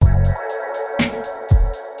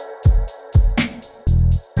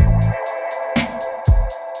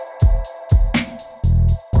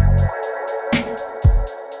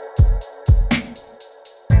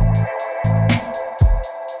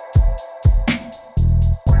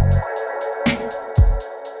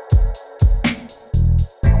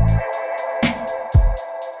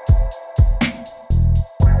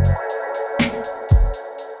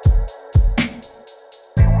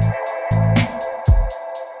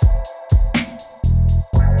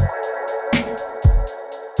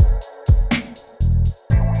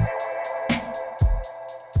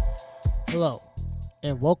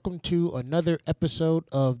and welcome to another episode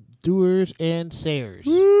of Doers and Sayers.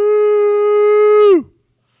 Woo!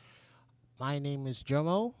 My name is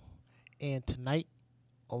Jomo, and tonight,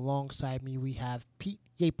 alongside me, we have Pete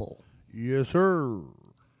Yapel. Yes, sir.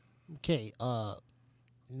 Okay,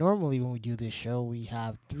 normally when we do this show, we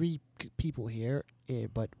have three people here,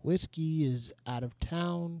 but Whiskey is out of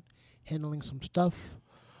town, handling some stuff.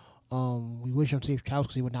 We wish him safe travels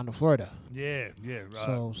because he went down to Florida. Yeah.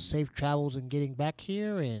 So safe travels and getting back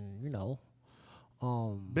here, and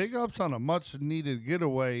Big ups on a much needed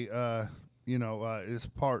getaway. It's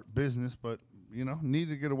part business, but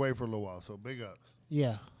needed to get away for a little while. So big ups.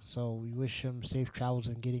 Yeah. So we wish him safe travels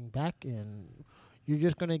and getting back, and you're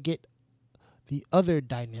just gonna get the other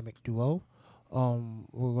dynamic duo.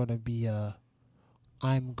 We're gonna be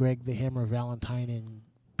I'm Greg the Hammer Valentine and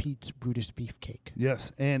Pete's Brutus Beefcake.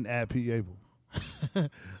 Yes, and at Pete Able.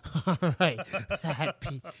 All right.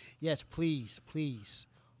 Yes, please.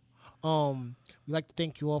 We'd like to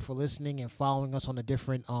thank you all for listening and following us on the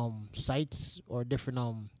different sites or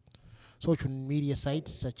different social media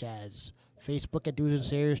sites such as Facebook at Doers and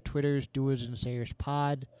Sayers, Twitter's Doers and Sayers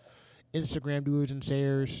Pod, Instagram Doers and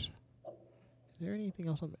Sayers. Is there anything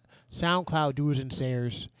else on SoundCloud Doers and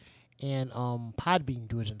Sayers, and Podbean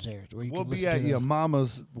Doers and Sayers? Where you We'll can be listen at to your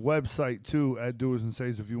mama's website too at Doers and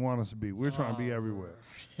Says if you want us to be. We're trying to be everywhere.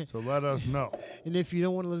 So let us know. And if you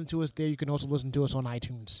don't want to listen to us there, you can also listen to us on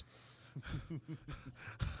iTunes.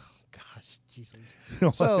 Gosh, Jesus.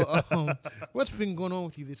 So, what's been going on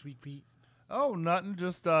with you this week, Pete? Oh, nothing.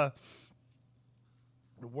 Just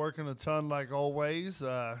working a ton like always.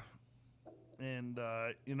 And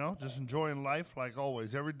just enjoying life like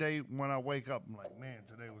always. Every day when I wake up, I'm like, man,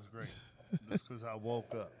 today was great. Just because I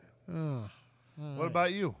woke up. What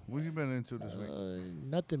about you? What have you been into this week?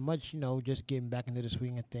 Nothing much, just getting back into the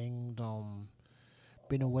swing of things.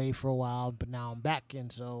 Been away for a while, but now I'm back,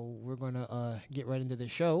 and so we're gonna get right into the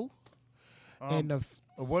show. What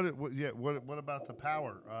about the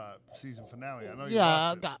Power season finale? I know you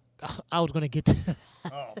I was gonna get to.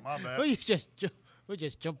 Oh, my bad. We're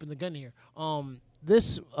just jumping the gun here.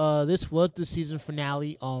 This was the season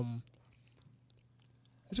finale.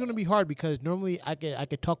 It's gonna be hard because normally I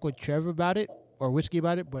could talk with Trevor about it or Whiskey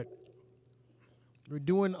about it, but we're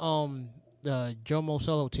doing the Jomo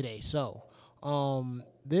solo today. So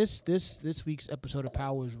this week's episode of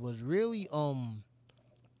Powers was really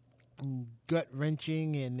gut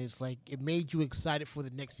wrenching, and it's like it made you excited for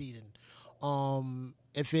the next season.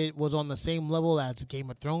 If it was on the same level as the Game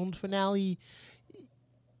of Thrones finale,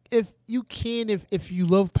 if you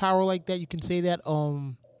love Power like that, you can say that.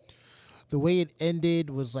 The way it ended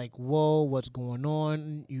was like, whoa, what's going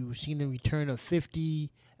on? You've seen the return of 50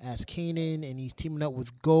 as Kanan, and he's teaming up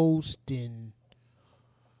with Ghost and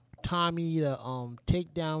Tommy to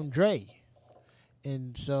take down Dre.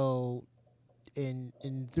 And so, and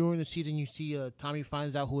during the season, you see Tommy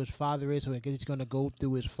finds out who his father is, so I guess he's going to go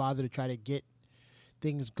through his father to try to get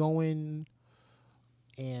things going.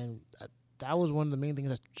 And that was one of the main things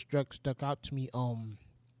that stuck out to me.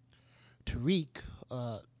 Tariq,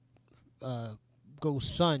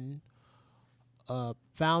 Ghost's son,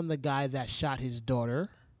 found the guy that shot his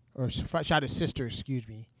daughter, or shot his sister,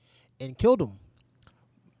 and killed him.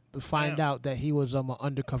 To find out that he was an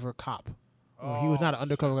undercover cop. He was not an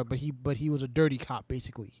undercover cop, but he was a dirty cop,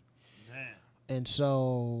 basically. Damn. And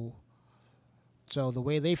so the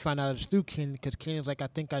way they find out is through Kenan, because Kenan's like, I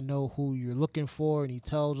think I know who you're looking for, and he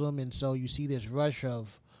tells them, and so you see this rush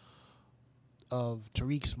of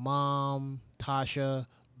Tariq's mom, Tasha,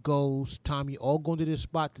 Ghost, Tommy, all going to this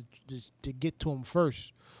spot to get to him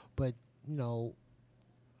first. But,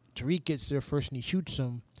 Tariq gets there first and he shoots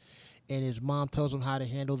him, and his mom tells him how to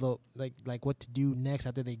handle the like what to do next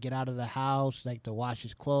after they get out of the house, like to wash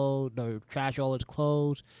his clothes, or trash all his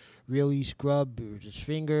clothes, really scrub his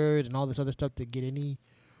fingers and all this other stuff to get any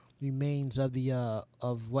remains of the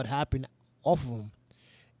of what happened off of him.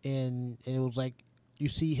 And it was like you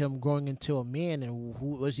see him growing into a man, and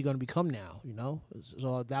who is he going to become now?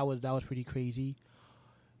 So that was pretty crazy.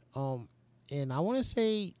 And I want to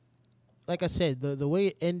say, like I said, the way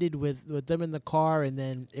it ended with them in the car, and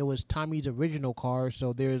then it was Tommy's original car,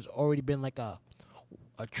 so there's already been like a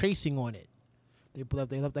tracing on it. They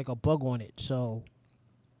left like a bug on it, so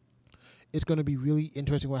it's going to be really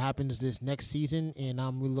interesting what happens this next season, and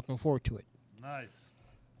I'm really looking forward to it. Nice.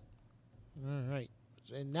 All right.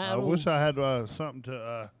 And I wish I had something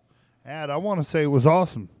to add. I want to say it was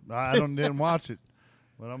awesome. I didn't watch it,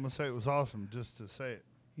 but I'm going to say it was awesome just to say it.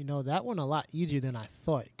 That one a lot easier than I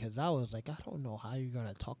thought, because I was like, I don't know how you're going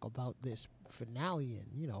to talk about this finale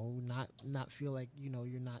and, not feel like,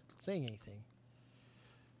 you're not saying anything.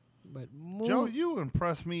 But Joe, you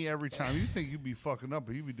impress me every time. You think you be fucking up,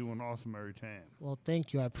 but you be doing awesome every time. Well,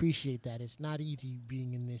 thank you. I appreciate that. It's not easy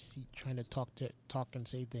being in this seat trying to talk and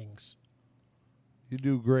say things. You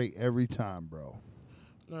do great every time, bro.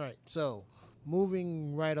 All right, so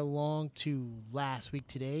moving right along to last week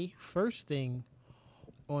today. First thing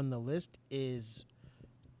on the list is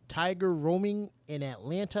tiger roaming in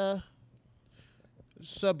Atlanta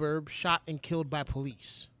suburb shot and killed by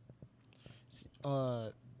police.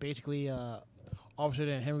 Basically, officers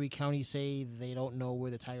in Henry County say they don't know where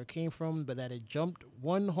the tiger came from, but that it jumped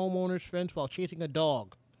one homeowner's fence while chasing a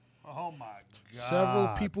dog. Oh, my God. Several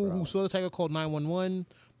people who saw the tiger called 911.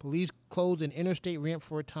 Police closed an interstate ramp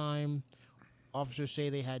for a time. Officers say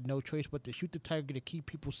they had no choice but to shoot the tiger to keep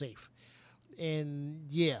people safe. And,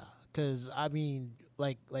 yeah, because, I mean,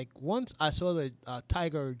 like once I saw the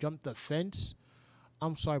tiger jump the fence,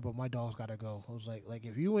 I'm sorry, but my dog's got to go. I was like,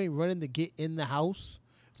 if you ain't running to get in the house,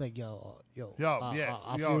 it's like,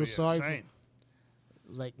 I feel sorry same. for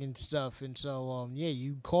like and stuff, and so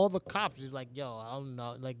you call the cops. It's like, I don't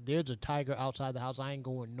know, like there's a tiger outside the house. I ain't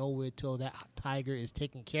going nowhere till that tiger is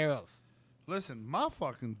taken care of. Listen, my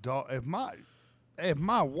fucking dog. If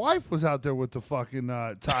my wife was out there with the fucking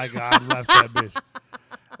tiger, I'd left that bitch.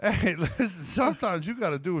 Hey, listen. Sometimes you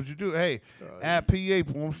gotta do what you do. Hey, at PA,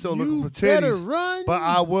 I'm still looking for titties. Run, but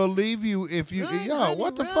I will leave you if you. Run,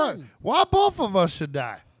 What the run. fuck? Why both of us should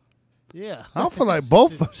die? Yeah, I don't feel like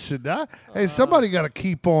both of us should die. Hey, somebody got to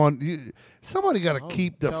keep on. Somebody got to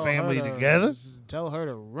keep the family together. Tell her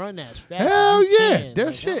to run as fast Hell as you yeah, can.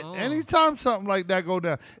 that shit. Anytime something like that go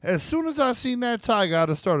down, as soon as I seen that tiger, I'd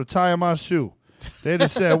have started tying my shoe. They'd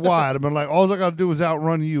have said why. I'd have been like, all I got to do is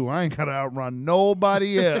outrun you. I ain't got to outrun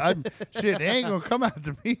nobody else. Shit, they ain't going to come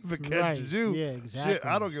after me if it catches you. Yeah, exactly. Shit,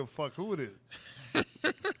 I don't give a fuck who it is. I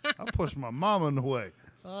push my mama in the way.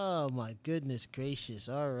 Oh, my goodness gracious.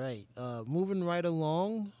 All right. Moving right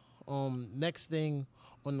along. Next thing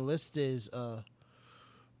on the list is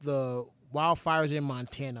the wildfires in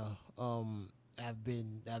Montana have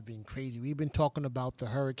been crazy. We've been talking about the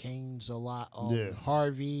hurricanes a lot.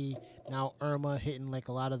 Harvey, now Irma hitting like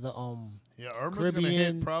a lot of the Irma's Caribbean, gonna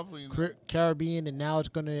hit probably Caribbean, and now it's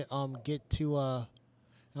gonna get to now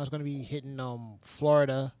it's gonna be hitting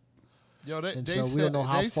Florida. Yo, they so said, we don't know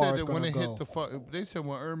how far it's when going to it go. hit they said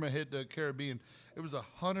when Irma hit the Caribbean, it was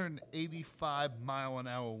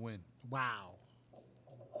 185-mile-an-hour wind. Wow.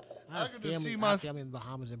 I could just see my family in the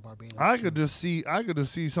Bahamas and Barbados. I could just see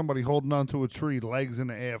somebody holding onto a tree, legs in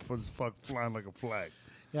the air, flying like a flag.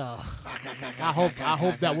 Yeah, I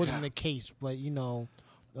hope that wasn't the case, but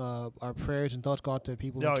our prayers and thoughts go out to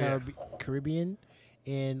people in the Caribbean.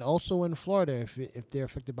 And also in Florida, if they're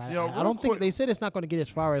affected by it. I don't think they said it's not going to get as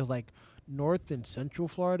far as like North and Central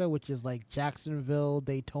Florida, which is like Jacksonville,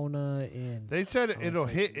 Daytona, and they said it'll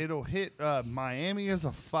hit Miami as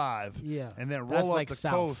a 5. Yeah, and then roll up the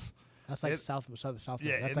coast. That's like south. Yeah,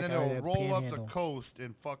 that's and like then it'll roll up the coast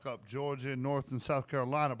and fuck up Georgia, North and South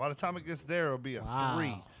Carolina. By the time it gets there, it'll be a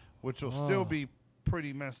 3, which will still be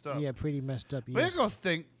pretty messed up. Yeah, pretty messed up. But you're gonna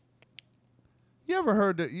think. You ever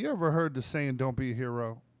heard the saying, "Don't be a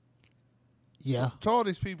hero"? Yeah. To all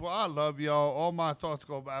these people, I love y'all. All my thoughts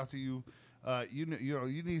go out to you. You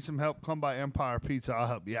need some help, come by Empire Pizza. I'll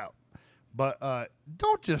help you out. But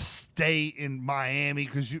don't just stay in Miami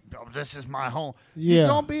because this is my home. Yeah.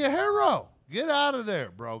 Don't be a hero. Get out of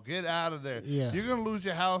there, bro. Get out of there. Yeah. You're gonna lose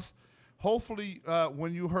your house. Hopefully,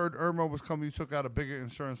 when you heard Irma was coming, you took out a bigger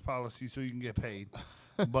insurance policy so you can get paid.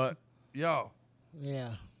 But yeah.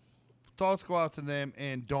 Thoughts go out to them,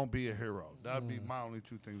 and don't be a hero. That would be my only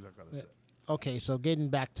 2 things I gotta say. Okay, so getting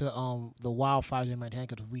back to the wildfires in Montana,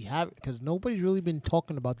 because nobody's really been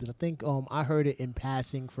talking about this. I think I heard it in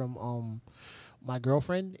passing from my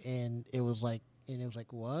girlfriend, and it was like,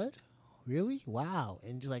 what? Really? Wow!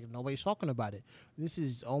 And just like nobody's talking about it. This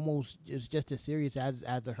is it's just as serious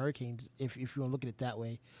as the hurricanes, if you want to look at it that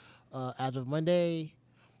way. As of Monday,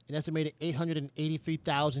 an estimated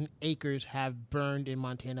 883,000 acres have burned in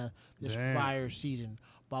Montana this fire season.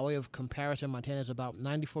 By way of comparison, Montana is about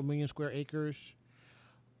 94 million square acres,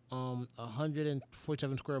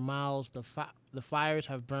 147 square miles. The fires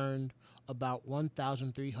have burned about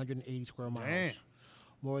 1,380 square miles. Damn.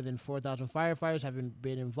 More than 4,000 firefighters have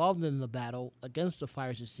been involved in the battle against the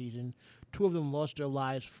fires this season. 2 of them lost their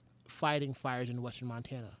lives fighting fires in western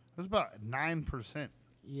Montana. That's about 9%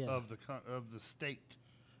 Yeah. of the state,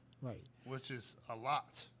 Right. which is a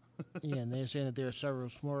lot. Yeah, and they're saying that there are several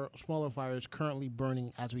smaller fires currently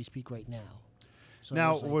burning as we speak right now. So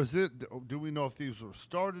now, do we know if these were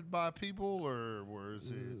started by people or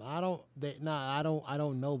is it? I don't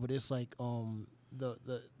know, but it's like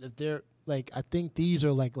if they're I think these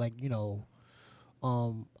are like I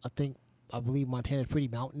believe Montana's pretty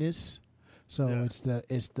mountainous. So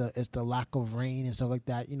it's the lack of rain and stuff like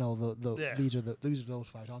that. These are those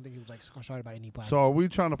fires. I don't think it was like started by anybody. So are we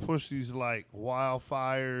trying to push these like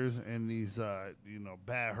wildfires and these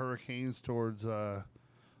bad hurricanes towards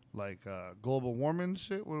global warming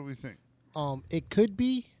shit? What do we think? It could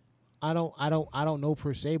be. I don't know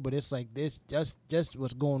per se, but it's like this. Just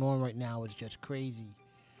what's going on right now is just crazy.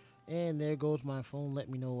 And there goes my phone. Let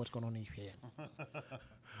me know what's going on in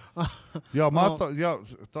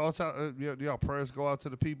thoughts out. Prayers go out to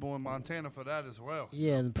the people in Montana for that as well.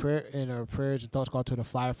 Yeah, and our prayers and thoughts go out to the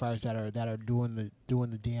firefighters that are doing the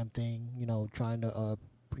damn thing. Trying to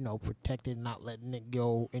protect it, not letting it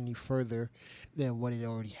go any further than what it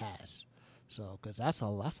already has. So, because that's a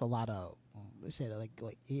lot of they said like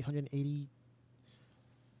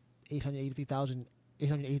 883,000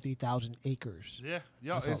 acres. Yeah,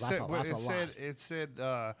 it said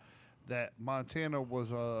that Montana was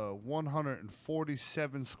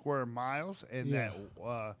 147 square miles and that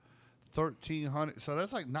 1,300. So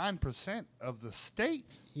that's like 9% of the state.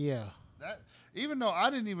 Yeah. That even though I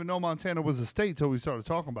didn't even know Montana was a state till we started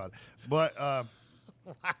talking about it, but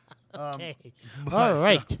okay, all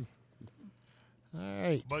right.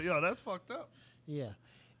 But that's fucked up. Yeah,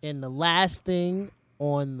 and the last thing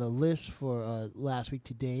on the list for last week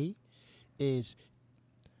today is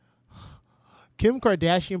Kim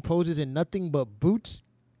Kardashian poses in nothing but boots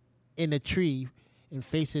in a tree and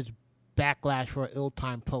faces backlash for an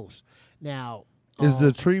ill-timed post. Now, is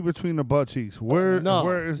the tree between the butt cheeks? Where is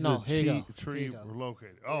the tree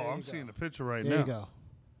located? Oh, I'm seeing the picture right now. There you go.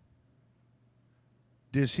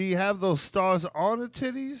 Did she have those stars on the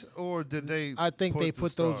titties, or did they? I think they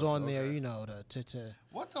put those on there. To.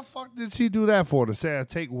 What the fuck did she do that for? To say I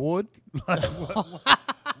take wood? Like,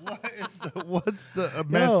 what's the message?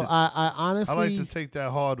 No, I honestly, I like to take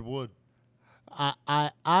that hard wood.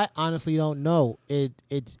 I honestly don't know.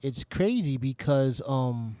 It's crazy because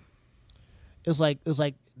it's like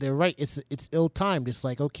they're right. It's ill timed. It's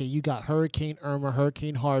like, okay, you got Hurricane Irma,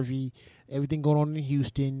 Hurricane Harvey, everything going on in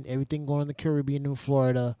Houston, everything going on in the Caribbean and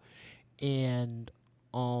Florida, and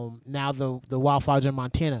now the wildfires in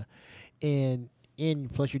Montana, and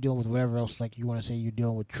plus you're dealing with whatever else, like you want to say you're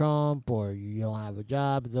dealing with Trump or you don't have a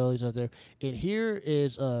job, those other. And here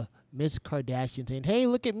is Miss Kardashian saying, "Hey,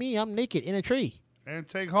 look at me, I'm naked in a tree." And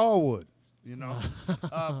take hardwood. Is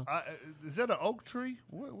that an oak tree?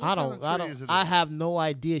 What I kind of tree is it? I have no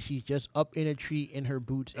idea. She's just up in a tree in her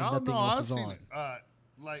boots and nothing else is on.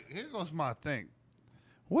 Here goes my thing.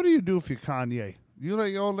 What do you do if you're Kanye? You let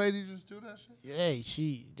your old lady just do that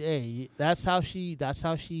shit? That's how she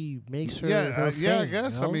makes her. Her fame, I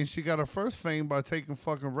guess. I mean, she got her first fame by taking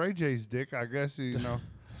fucking Ray J's dick. I guess you got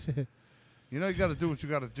to do what you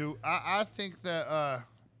got to do. I think that.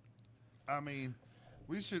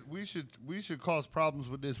 We should cause problems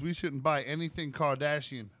with this. We shouldn't buy anything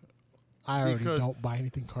Kardashian. I already don't buy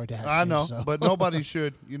anything Kardashian. I know, but nobody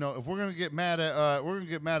should. If we're gonna get mad at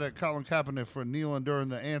Colin Kaepernick for kneeling during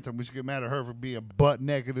the anthem, we should get mad at her for being butt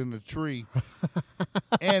naked in a tree,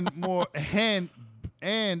 and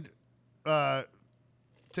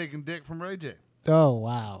taking dick from Ray J. Oh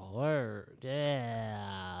wow! Word.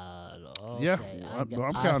 Yeah. Okay. Yeah.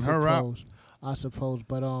 I'm counting her out. I suppose,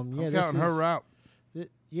 but I'm counting her out.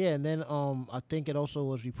 Yeah, and then I think it also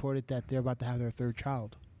was reported that they're about to have their third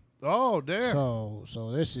child. Oh, damn!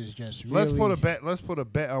 So this is just really. Let's put a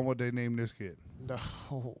bet on what they name this kid.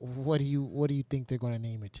 What do you think they're going to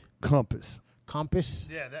name it? Compass. Compass.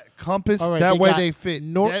 Yeah, that compass. Right, that way they fit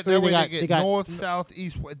north. That way they get north, south,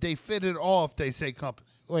 east. They fit it all if they say compass.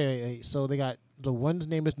 Wait. So they got the one's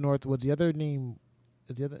name is North. What's the other name?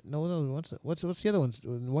 Is the other no? What's the other one's?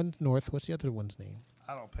 One's North. What's the other one's name?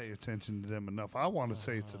 I don't pay attention to them enough. I want to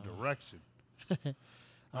say it's a direction.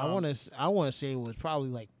 I want to say it was probably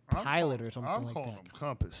like Pilot or something like that. I'm calling them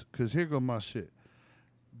Compass because here goes my shit.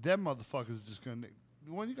 Them motherfuckers just gonna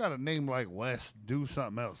when you got a name like West, do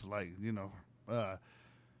something else like name a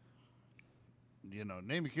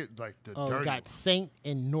kid like the. Oh, you got Saint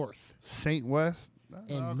and North. Saint West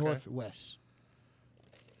and Northwest.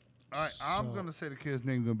 All right, I'm gonna say the kid's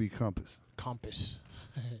name gonna be Compass. Compass.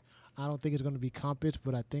 I don't think it's going to be Compass,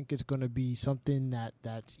 but I think it's going to be something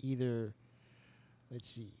that's either, let's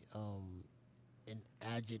see, an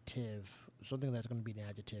adjective, something that's going to be an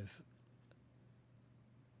adjective,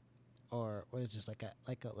 or what is this like a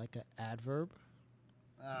adverb?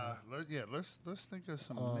 Let's think of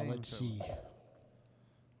some names. Let's see.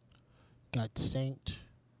 Got Saint,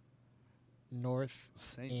 North,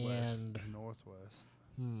 Saint and West, Northwest.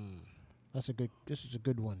 This is a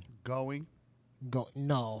good one. Going.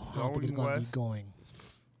 No, I don't think it's going to be going.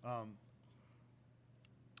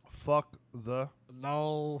 Fuck the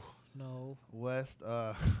No. West.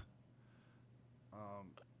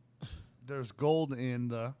 There's gold in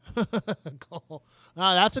the Gold.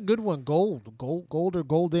 That's a good one. Gold or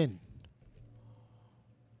golden.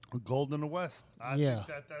 Gold in the West. I Yeah.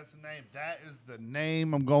 think that's the name. That is the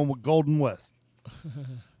name. I'm going with Golden West.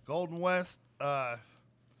 Golden West.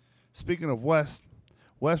 Speaking of West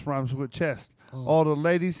rhymes with chest. Oh. All the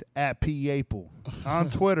ladies at P. Apple on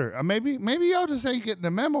Twitter. Maybe y'all just ain't getting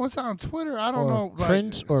the memo. It's on Twitter. I don't know.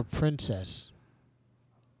 Prince or princess.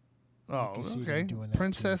 Oh, can see okay. them doing that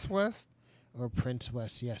Princess too. West. Or Prince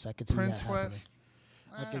West. Yes, I could see Prince that West.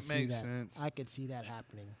 happening. I could see makes that. sense. I could see that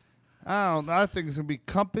happening. I think it's gonna be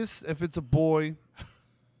Compass if it's a boy,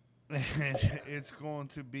 and it's going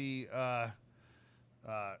to be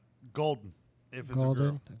Golden if it's a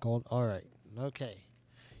girl. Gold. All right. Okay.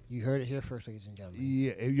 You heard it here first, ladies and gentlemen.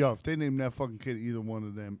 Yeah, if they name that fucking kid either one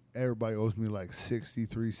of them, everybody owes me like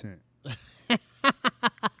 63 cents.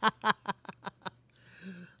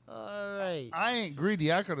 All right. I ain't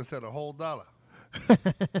greedy. I could have said a whole $1.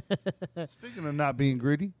 Speaking of not being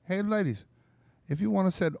greedy, hey ladies, if you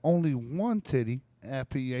want to set only one titty at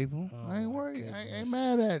P. April, I ain't worried. I ain't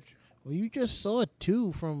mad at you. Well, you just saw it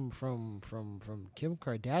too from Kim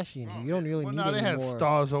Kardashian. You don't really need they any had more.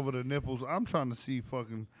 stars over the nipples. I'm trying to see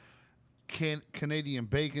fucking Canadian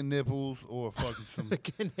bacon nipples or fucking some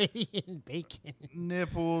Canadian bacon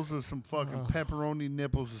nipples or some fucking pepperoni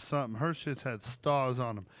nipples or something. Her shits had stars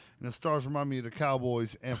on them, and the stars remind me of the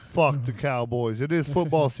Cowboys. And fuck the Cowboys. It is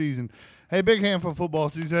football season. Hey, big hand for football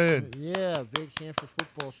season. Yeah, big hand for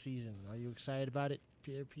football season. Are you excited about it,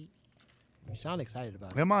 Pete? You sound excited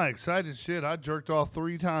about it. Am I excited? Shit, I jerked off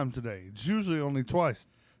 3 times today. It's usually only twice.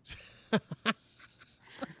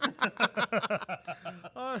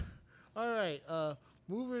 All right.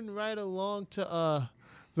 Moving right along to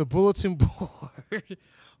the bulletin board.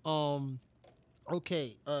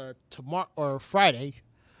 Okay. Tomorrow or Friday,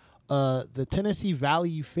 the Tennessee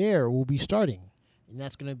Valley Fair will be starting, and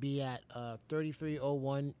that's going to be at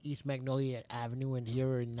 3301 East Magnolia Avenue, and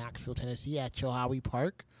here in Knoxville, Tennessee, at Chilhowie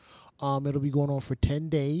Park. It'll be going on for 10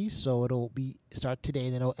 days, so it'll start today,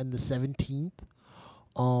 and then it'll end the 17th.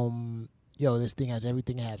 This thing has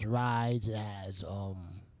everything. It has rides. It has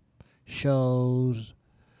shows,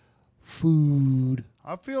 food.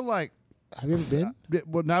 I feel like. Have you ever been?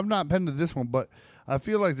 Well, I've not been to this one, but I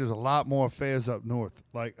feel like there's a lot more fairs up north.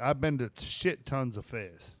 Like, I've been to shit tons of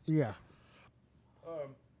fairs. Yeah.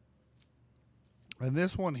 And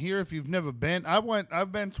this one here, if you've never been,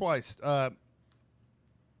 I've been twice.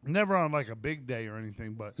 Never on like a big day or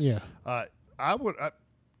anything, but yeah.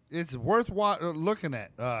 It's worth looking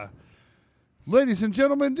at. Ladies and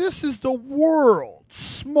gentlemen, this is the world's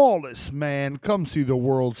smallest man. Come see the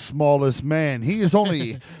world's smallest man. He is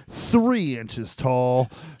only 3 inches tall.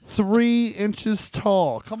 3 inches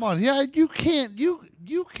tall. Come on, yeah, you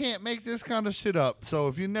can't make this kind of shit up. So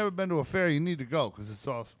if you've never been to a fair, you need to go because it's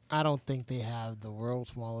awesome. I don't think they have the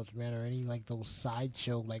world's smallest man or any like those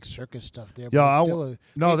sideshow like circus stuff there. Yeah,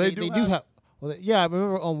 but they do have. Well, yeah, I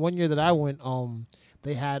remember one year that I went.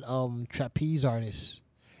 They had trapeze artists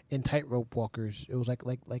and tightrope walkers. It was like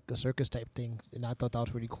a circus type thing, and I thought that was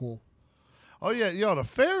pretty cool. Oh yeah, the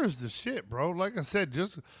fair is the shit, bro. Like I said,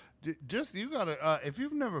 just you gotta. If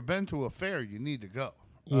you've never been to a fair, you need to go.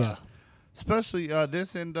 Yeah, especially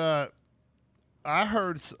this and I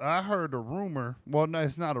heard a rumor. Well, no,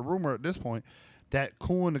 it's not a rumor at this point. That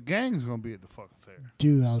Kool and the Gang is gonna be at the fucking fair.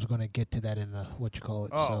 Dude, I was gonna get to that in the what you call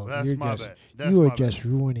it. Oh, so that's my bad. You are just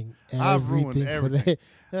ruining everything. I've ruined everything.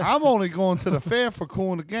 For that. I'm only going to the fair for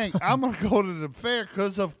Kool and the Gang. I'm gonna go to the fair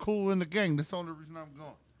because of Kool and the Gang. That's the only reason I'm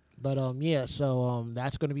going. But so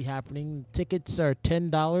that's going to be happening. Tickets are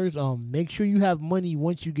 $10. Make sure you have money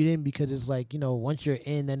once you get in because it's like, once you're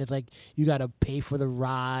in, then it's like you got to pay for the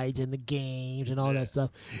rides and the games and all that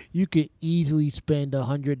stuff. You could easily spend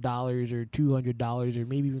 $100 or $200 or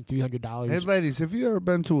maybe even $300. Hey, ladies, have you ever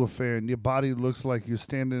been to a fair and your body looks like you're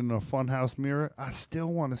standing in a funhouse mirror? I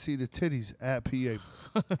still want to see the titties at PA.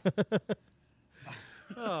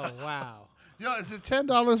 Oh, wow. Yo, is it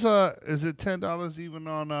 $10? Is it $10 even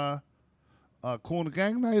on Kool and the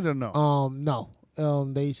Gang night or no? No.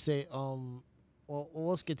 They say well,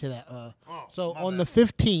 let's get to that. So on bad. the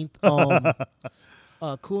 15th,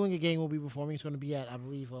 Kool and the Gang will be performing. It's going to be at I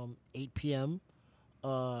believe 8 p.m.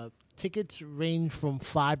 Tickets range from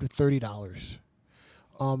 $5 to $30.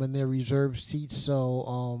 And they're reserved seats.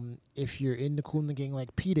 So if you're in the Kool and the Gang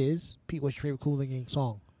like Pete, what's your favorite Kool and the Gang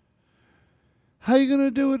song? How you gonna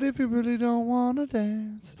do it if you really don't wanna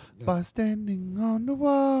dance? By standing on the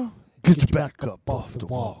wall. Get your back up off the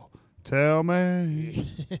wall. Tell me.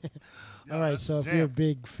 All right, so if you're a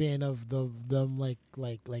big fan of them, like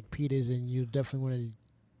Pete is, and you definitely want to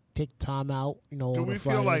take time out, Do on we a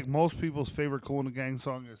feel Friday. like most people's favorite Kool and the Gang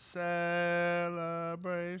song is Celebration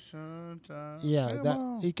Time?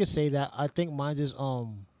 Yeah, you could say that. I think mine is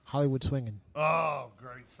Hollywood Swinging. Oh,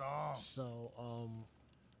 great song. So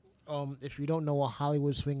if you don't know what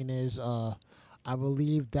Hollywood Swinging is, I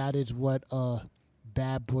believe that is what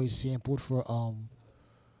Bad Boys sampled for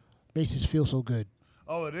Makes Us Feel So Good.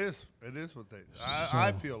 Oh, it is. It is what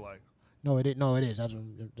I feel like. No, it is. No, it is.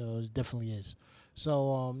 It definitely is.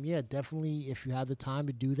 So, yeah, definitely, if you have the time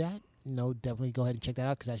to do that, definitely go ahead and check that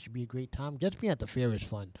out because that should be a great time. Just being at the fair is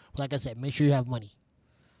fun. But like I said, make sure you have money.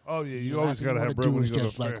 Oh, yeah, you always got to have bread when you go to the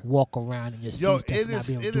fair. Just, walk around and just see stuff and not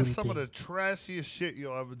be able to do anything. It is some of the trashiest shit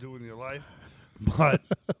you'll ever do in your life. But,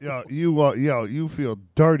 you feel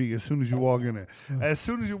dirty as soon as you walk in there. As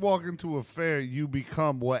soon as you walk into a fair, you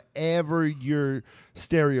become whatever your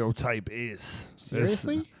stereotype is.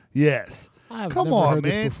 Seriously? Yes. I've Come never on, heard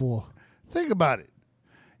man. this before. Think about it.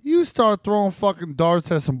 You start throwing fucking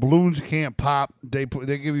darts at some balloons you can't pop. They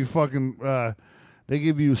give you fucking they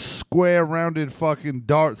give you square rounded fucking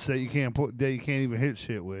darts that you can't even hit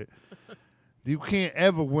shit with. You can't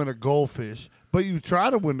ever win a goldfish, but you try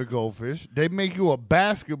to win the goldfish. They make you a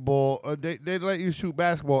basketball. They let you shoot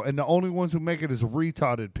basketball, and the only ones who make it is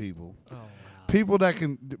retarded people. Oh, wow. People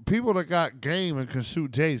that got game and can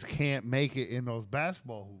shoot J's can't make it in those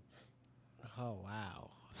basketball hoops. Oh,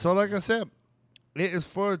 wow. So, like I said, it is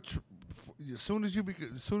for as soon as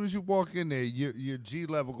you walk in there, your G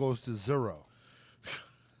level goes to 0.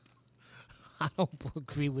 I don't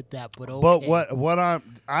agree with that, but okay. But what I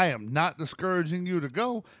am not discouraging you to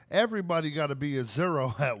go. Everybody got to be a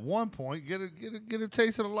 0 at one point. Get a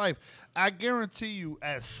taste of the life. I guarantee you,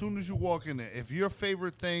 as soon as you walk in there, if your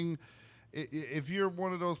favorite thing, if you're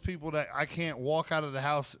one of those people that I can't walk out of the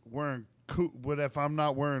house wearing, but if I'm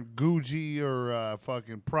not wearing Gucci or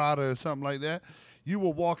fucking Prada or something like that, you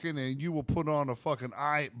will walk in and you will put on a fucking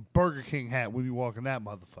Burger King hat when you walk in that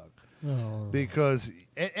motherfucker. Oh. Because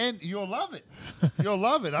and you'll love it. You'll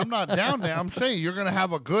love it. I'm not down there. I'm saying you're gonna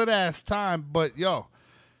have a good ass time, but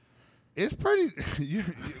it's pretty.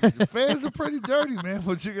 The fairs are pretty dirty, man.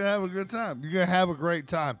 But you're gonna have a good time. You're gonna have a great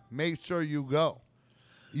time. Make sure you go.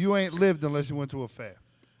 You ain't lived unless you went to a fair.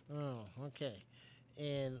 Oh, okay.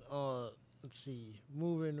 And let's see.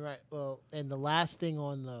 Moving right. Well, and the last thing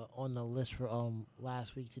on the list for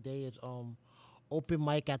last week today is open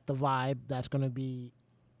mic at the Vibe. That's gonna be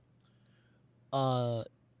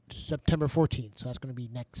September 14th. So that's gonna be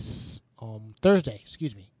next Thursday.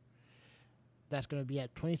 Excuse me. That's gonna be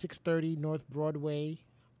at 2630 North Broadway,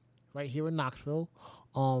 right here in Knoxville.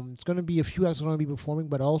 It's going to be a few acts going to be performing,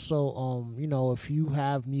 but also, if you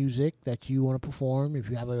have music that you want to perform, if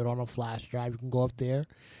you have it on a flash drive, you can go up there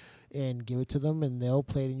and give it to them, and they'll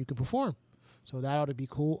play it, and you can perform. So that ought to be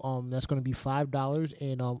cool. That's going to be $5,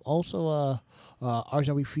 and also artists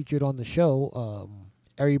that we featured on the show,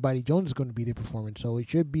 Everybody Jones is going to be there performing, so it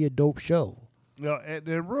should be a dope show. Yeah,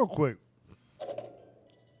 and real quick,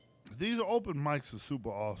 these open mics are super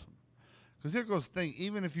awesome. Because here goes the thing,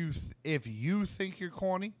 even if you think you're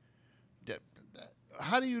corny,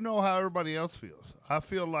 how do you know how everybody else feels? I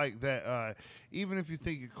feel like that even if you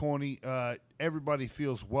think you're corny, everybody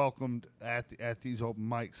feels welcomed at these open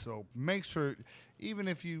mics. So make sure, even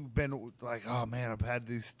if you've been like, oh, man, I've had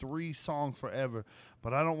these 3 songs forever,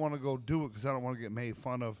 but I don't want to go do it because I don't want to get made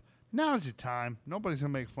fun of. Now's your time. Nobody's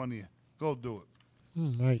going to make fun of you. Go do it.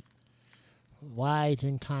 Right. Wise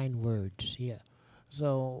and kind words, yeah.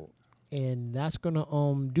 So... And that's going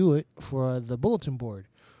to do it for the bulletin board.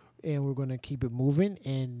 And we're going to keep it moving.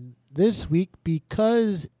 And this week,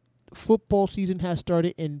 because football season has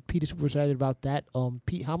started, and Pete is super excited about that.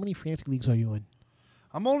 Pete, how many fantasy leagues are you in?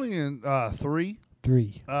 I'm only in 3.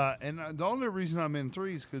 3. And the only reason I'm in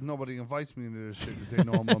 3 is because nobody invites me into this shit because they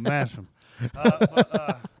know I'm going to mash them.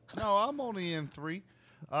 No, I'm only in 3.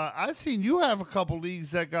 I've seen you have a couple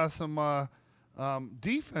leagues that got some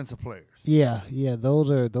defensive players. Yeah,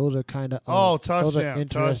 those are kind of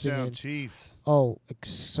touchdown, Chiefs. Oh,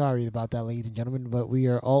 sorry about that, ladies and gentlemen, but we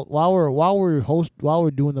are all while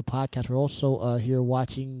we're doing the podcast, we're also here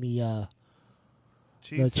watching the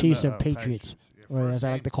Chiefs and Patriots, or as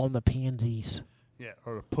I like to call them, the Pansies. Yeah,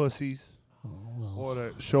 or the pussies. Oh, well. Or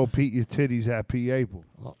the show Pete your titties at P. April.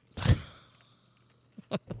 Oh.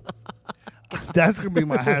 That's going to be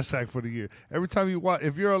my hashtag for the year. Every time you watch,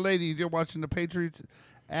 if you're a lady and you're watching the Patriots,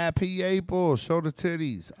 at P. April, show the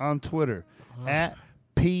titties on Twitter. At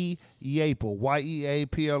P. Yeaple,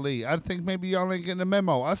 Yeaple. I think maybe y'all ain't getting the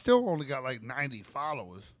memo. I still only got like 90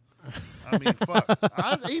 followers. I mean, fuck.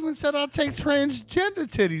 I even said I'd take transgender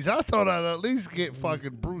titties. I thought I'd at least get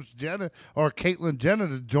fucking Bruce Jenner or Caitlyn Jenner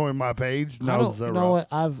to join my page. No, I don't, zero. you know what?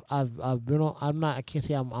 I've been on. I'm not. I can't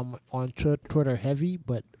say I'm on Twitter heavy,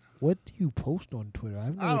 but what do you post on Twitter?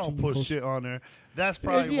 I don't put shit on there. That's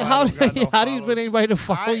probably why how I don't got no how do you followers. get anybody to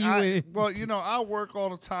follow you? Well, you know, I work all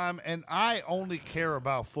the time, and I only care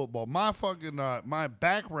about football. My fucking my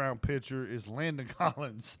background picture is Landon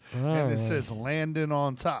Collins, and it says Landon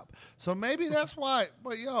on top. So maybe that's why.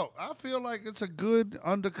 But yo, I feel like it's a good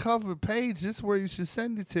undercover page. This is where you should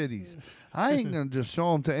send your titties. I ain't gonna just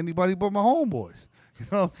show them to anybody but my homeboys. You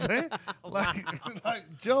know what I'm saying? like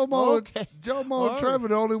Jomo, Jomo and Trevor,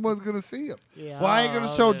 the only ones gonna see him. Yeah, well, I ain't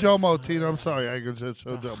gonna show Jomo, Tina. I'm sorry, I ain't gonna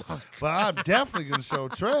show Jomo, but I'm definitely gonna show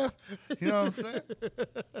Trev. You know what I'm saying?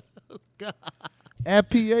 God. At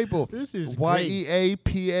P-Able. This is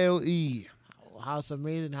YEAPLE. How it's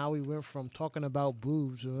amazing how we went from talking about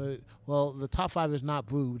boobs. Well, the top 5 is not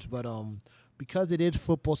boobs, but because it is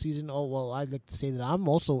football season. Oh well, I'd like to say that I'm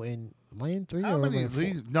also in. Am I in 3 How or many am I in 4?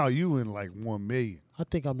 leagues? No, you in like 1 million. I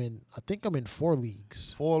think I'm in 4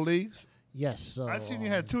 leagues. 4 leagues? Yes. So, I seen you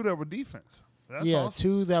had 2 that were defense. That's yeah, awesome.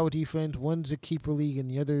 2 that were defense. One's a keeper league,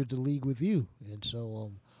 and the other is the league with you. And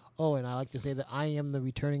so, and I like to say that I am the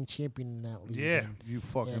returning champion in that league. Yeah, you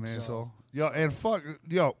fucking asshole.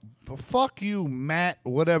 Fuck you, Matt,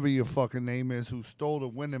 whatever your fucking name is, who stole the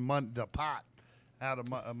winning money, the pot out of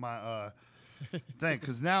my thing.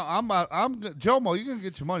 Because now I'm Jomo, you're gonna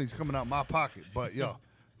get your money's coming out my pocket. But yo,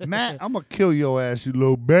 Matt, I'm gonna kill your ass, you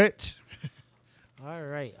little bitch. All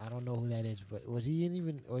right, I don't know who that is, but was he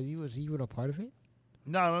even a part of it?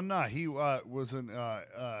 No. He wasn't.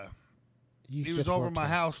 He was over my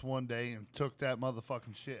house one day and took that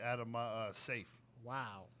motherfucking shit out of my safe.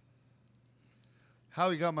 Wow.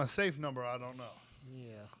 How he got my safe number, I don't know.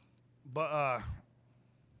 Yeah. But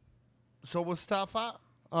so what's top 5?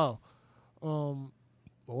 Oh.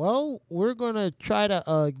 Well, we're gonna try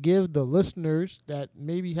to give the listeners that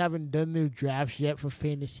maybe haven't done their drafts yet for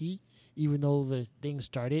fantasy, even though the thing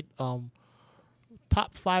started.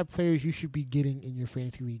 Top 5 players you should be getting in your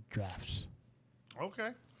fantasy league drafts.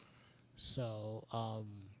 Okay. So,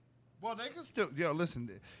 well, they can still. Listen.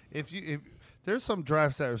 If there's some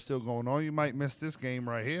drafts that are still going on, you might miss this game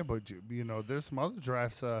right here, but you know, there's some other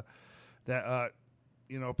drafts that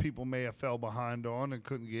you know, people may have fell behind on and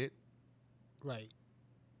couldn't get. Right.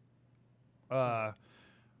 Do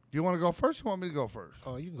you want to go first? Or you want me to go first?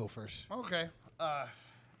 Oh, you can go first. Okay. I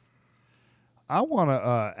want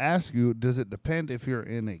to ask you: does it depend if you're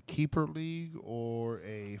in a keeper league or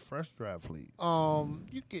a fresh draft league?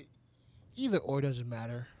 You get either or, doesn't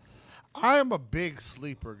matter. I am a big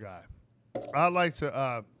sleeper guy. I like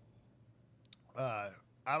to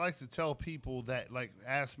tell people that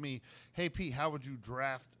ask me, "Hey Pete, how would you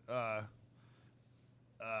draft?"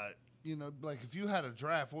 You know, like if you had a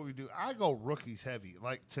draft, what would you do? I go rookies heavy.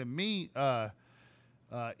 Like to me,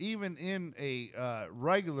 even in a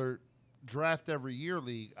regular draft every year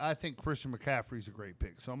league, I think Christian McCaffrey's a great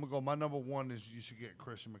pick. So I'm gonna go. My number 1 is you should get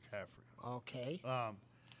Christian McCaffrey. Okay.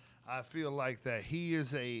 I feel like that he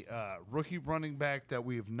is a rookie running back that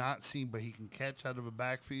we have not seen, but he can catch out of a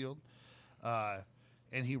backfield,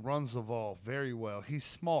 and he runs the ball very well. He's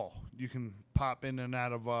small. You can pop in and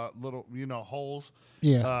out of little, holes.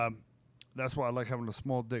 Yeah. That's why I like having a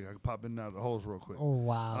small dick. I can pop in and out of the holes real quick. Oh,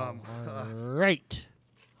 wow. All right.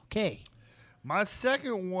 Okay. My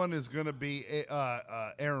second one is going to be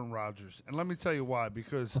Aaron Rodgers. And let me tell you why.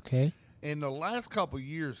 Because in the last couple of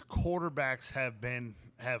years, quarterbacks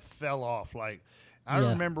have fell off. Like, I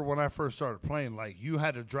remember when I first started playing, like, you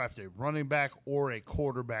had to draft a running back or a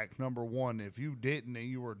quarterback, number 1. If you didn't, then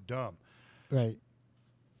you were dumb. Right.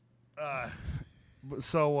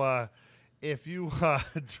 So, if you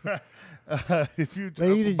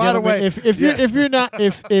ladies and by the way, if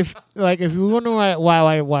you wonder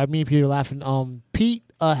why me and Peter are laughing, Pete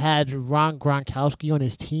had Rob Gronkowski on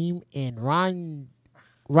his team, and Rob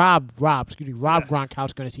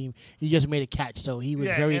Gronkowski on his team. He just made a catch, so he was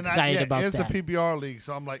very excited about that. It's a PPR league,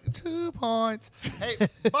 so I'm like 2 points. Hey,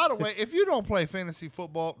 by the way, if you don't play fantasy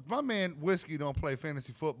football, my man Whiskey don't play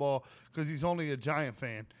fantasy football because he's only a Giant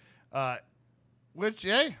fan. Which,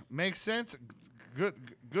 makes sense.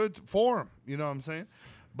 Good for him. You know what I'm saying?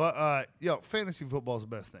 But, fantasy football is the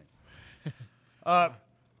best thing. All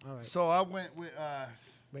right. So I went with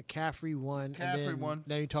McCaffrey 1. McCaffrey 1.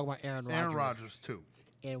 Then you talk about Aaron Rodgers. Aaron Rodgers 2.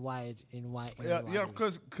 And why?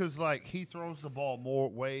 Because he throws the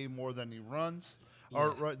ball way more than he runs.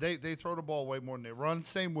 Yeah. Or they throw the ball way more than they run.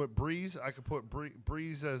 Same with Breeze. I could put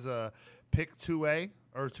Breeze as a pick 2A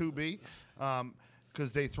or 2B.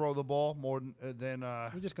 because they throw the ball more than.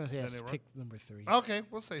 We're just gonna say pick number 3. Okay,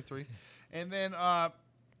 we'll say 3, and then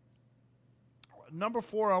number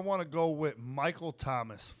 4, I want to go with Michael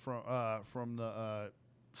Thomas from the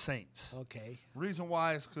Saints. Okay. Reason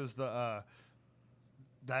why is because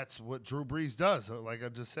that's what Drew Brees does. Like I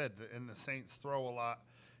just said, and the Saints throw a lot.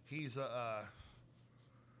 He's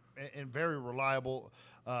and very reliable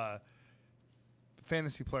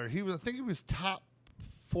fantasy player. I think he was top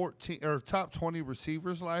 14 or top 20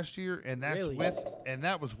 receivers last year, and that's really?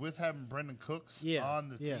 that was with having Brendan Cooks on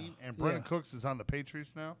the team, and Brendan Cooks is on the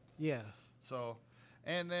Patriots now. Yeah. So,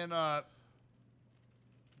 and then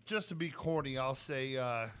just to be corny, I'll say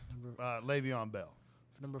Le'Veon Bell.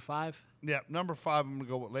 For number 5? Yeah, number 5, I'm going to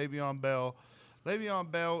go with Le'Veon Bell.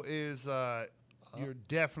 Le'Veon Bell is your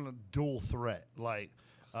definite dual threat. Like,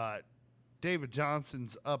 David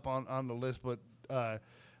Johnson's up on the list, but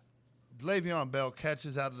Le'Veon Bell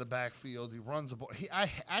catches out of the backfield. He runs the ball.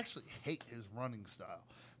 I actually hate his running style.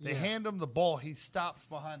 They hand him the ball. He stops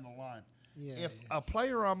behind the line. Yeah, if a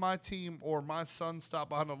player on my team or my son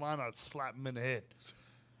stopped behind the line, I'd slap him in the head.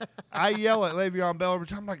 I yell at Le'Veon Bell every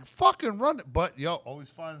time. I'm like, fucking run it. But, always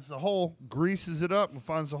finds the hole, greases it up, and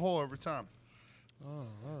finds the hole every time. Oh,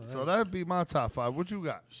 all right. So that would be my top 5. What you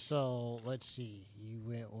got? So, let's see. You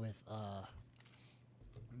went with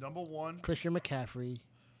number 1. Christian McCaffrey.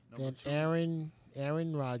 Number Then 2.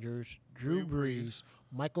 Aaron Rodgers, Drew Brees,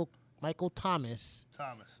 Michael Thomas.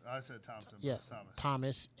 Thomas. I said Thompson. Yeah,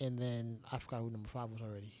 Thomas. And then I forgot who number 5 was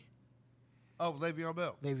already. Oh, Le'Veon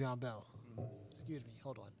Bell. Le'Veon Bell. Excuse me.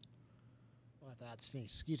 Hold on. I had to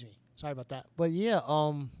sneeze. Excuse me. Sorry about that. But yeah,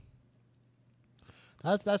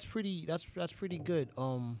 that's pretty good.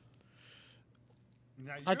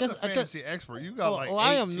 Now, you're the fantasy expert. You got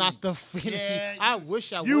I am not the fantasy. Yeah, I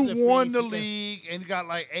wish I was. You won the league and you got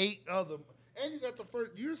 8 other. And you got the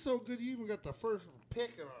first. You're so good. You even got the first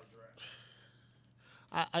pick in our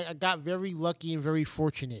draft. I got very lucky and very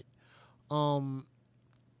fortunate.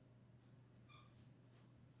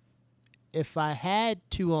 If I had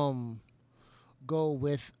to go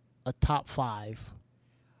with a top 5,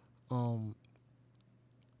 I'm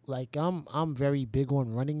very big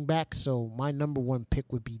on running back, so my number 1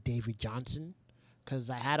 pick would be David Johnson, because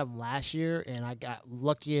I had him last year and I got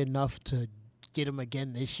lucky enough to get him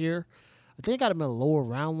again this year. I think I got him in a lower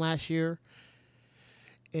round last year,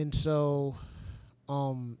 and so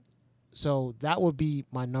that would be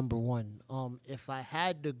my number 1. If I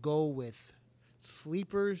had to go with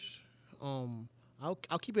sleepers, I'll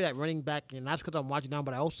keep it at running back, and that's because I'm watching now.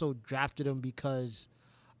 But I also drafted him because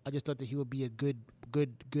I just thought that he would be a good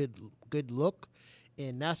look,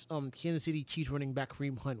 and that's Kansas City Chiefs running back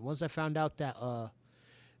Kareem Hunt. Once I found out that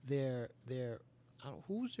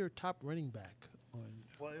who's their top running back?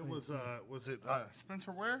 Well, it was it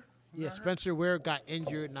Spencer Ware? Yeah, Spencer Ware got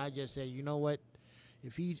injured, and I just said, you know what?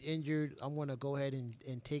 If he's injured, I'm gonna go ahead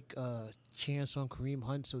and take a chance on Kareem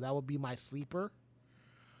Hunt. So that would be my sleeper.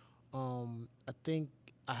 I think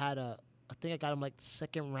I got him like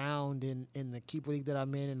second round in the keeper league that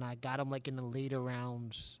I'm in, and I got him like in the later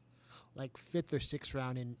rounds, like 5th or 6th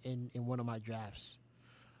round in one of my drafts.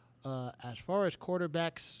 As far as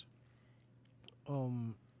quarterbacks,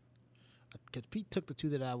 because Pete took the 2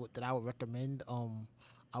 that I would recommend.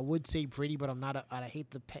 I would say Brady, but I hate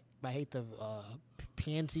the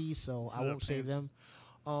pansies, so I won't say them.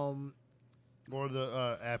 Or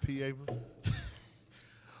the Appy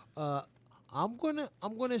I'm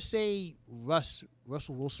gonna say Russell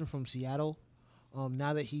Wilson from Seattle.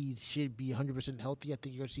 Now that he should be 100% healthy, I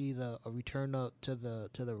think you're gonna see a return to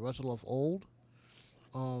the Russell of old.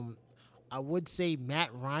 I would say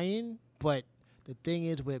Matt Ryan, but the thing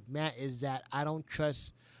is with Matt is that I don't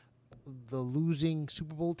trust the losing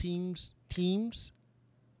Super Bowl teams.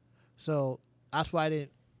 So that's why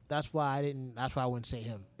I wouldn't say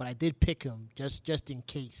him. But I did pick him just in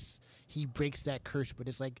case he breaks that curse. But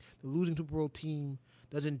it's like the losing Super Bowl team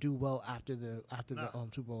doesn't do well after the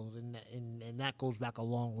Super Bowls, and that goes back a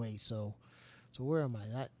long way. So where am I?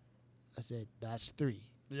 I said that's 3.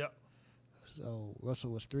 Yep. So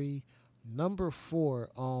Russell was 3. Number 4.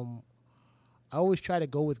 I always try to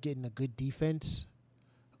go with getting a good defense.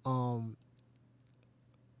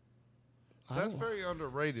 That's very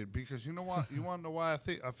underrated because you know what? You want to know why?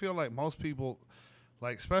 I feel like most people,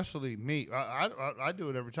 like especially me, I do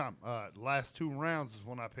it every time. Last 2 rounds is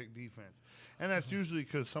when I pick defense, and that's usually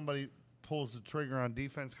because somebody pulls the trigger on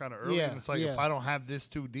defense kind of early. Yeah, and it's like if I don't have this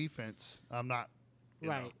 2 defense, I'm not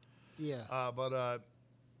right. know. Yeah. But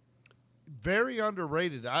very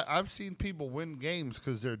underrated. I've seen people win games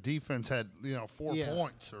because their defense had 4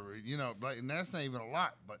 points, or and that's not even a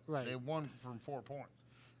lot, but they won from 4 points.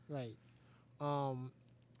 Right. Um,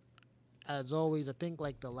 as always, I think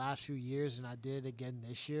like the last few years, and I did it again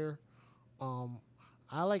this year.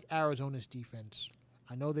 I like Arizona's defense.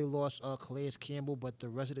 I know they lost Calais Campbell, but the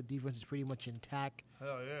rest of the defense is pretty much intact.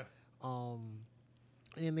 Hell yeah.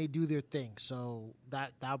 And they do their thing. So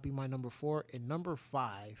that would be my number 4. And number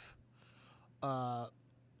 5,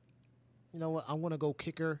 you know what? I'm gonna go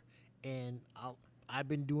kicker, and I've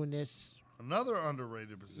been doing this. Another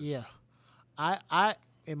underrated position. Yeah, I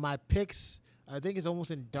in my picks, I think it's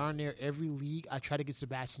almost in darn near every league. I try to get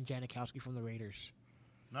Sebastian Janikowski from the Raiders.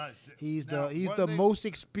 Nice. He's the most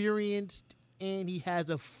experienced, and he has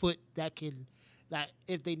a foot that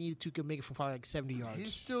if they needed to, could make it from probably like 70 yards.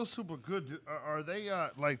 He's still super good. Are they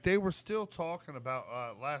like they were still talking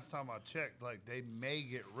about last time I checked? Like they may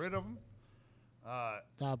get rid of him.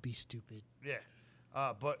 That'd be stupid. Yeah,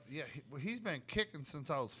 but yeah, he's been kicking since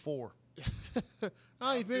I was 4.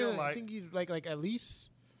 I think he's like at least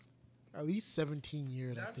 17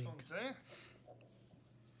 years. That's I think. what I'm saying.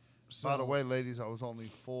 So, By the way, ladies, I was only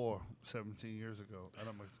 17 years ago, and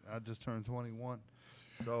I just turned 21.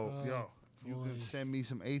 So you can send me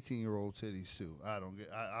some 18-year-old titties too.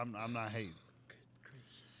 I'm not hating.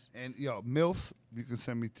 Gracious. And MILFs, you can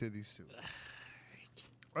send me titties too.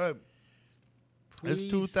 All right. It's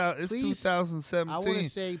 2017. I want to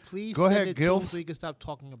say, please Go send ahead, it to Gilf. him so you can stop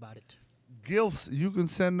talking about it. Gilfs, you can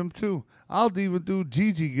send them too. I'll even do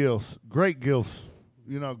Gigi Gilfs. Great Gilfs.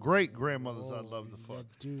 Great grandmothers I love to fuck.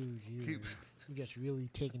 Dude, you're just really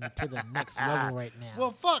taking it to the next level right now.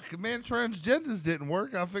 Well, fuck, man. Transgenders didn't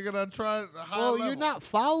work. I figured I'd try a high level. You're not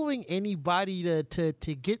following anybody to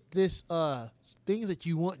get this things that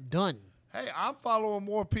you want done. Hey, I'm following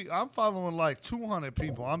more people. I'm following like 200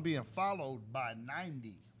 people. I'm being followed by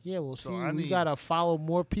 90. Yeah, well, So we gotta follow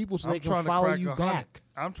more people so they can follow you back.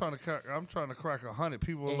 I'm trying to crack 100.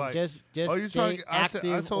 People are And like, just "Oh, you trying to?" I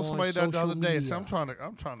told somebody that the other day. Media. So I'm trying to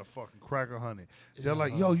fucking crack 100. They're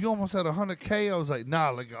like, "Yo, you almost had 100K." I was like, "Nah,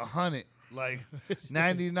 like 100, like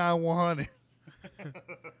 99, 100."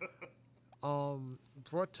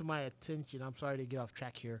 Brought to my attention. I'm sorry to get off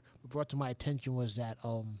track here. But brought to my attention was that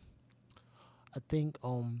I think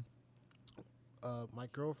my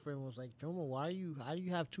girlfriend was like, Jomo, how do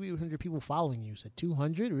you have 200 people following you? I said,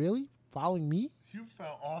 200? Really? Following me? You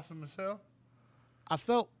felt awesome as hell. I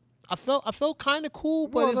felt kind of cool,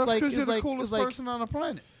 but it's that's like because you're the like coolest person on the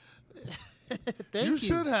planet. Thank you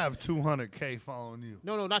should have 200K following you.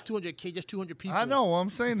 No, not 200K, just 200 people. I know. What I'm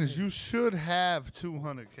saying is you should have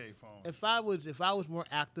 200K following. If I was more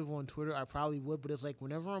active on Twitter, I probably would. But it's like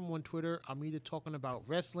whenever I'm on Twitter, I'm either talking about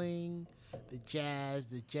wrestling, the Jazz,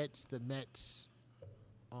 the Jets, the Mets.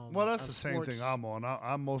 Well, that's the same sports. thing I'm on.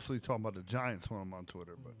 I'm mostly talking about the Giants when I'm on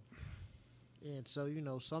Twitter, but. And so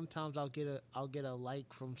sometimes I'll get a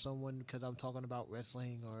like from someone because I'm talking about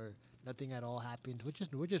wrestling or nothing at all happens, which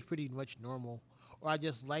is pretty much normal. Or I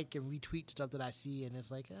just like and retweet stuff that I see, and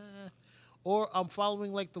it's like, Or I'm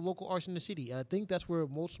following like the local artists in the city, and I think that's where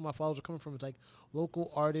most of my followers are coming from. It's like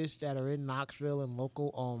local artists that are in Knoxville and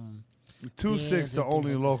local 2-6, the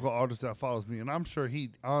only like local artist that follows me, and I'm sure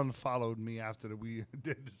he unfollowed me after we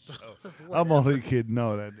did the show. I'm only kidding.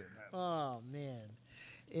 No, that didn't happen. Oh man.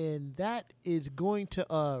 And that is going to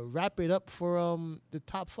wrap it up for the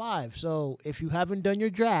top 5. So if you haven't done your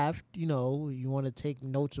draft, you want to take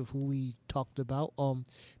notes of who we talked about.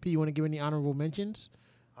 Pete, you want to give any honorable mentions?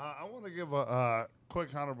 I want to give a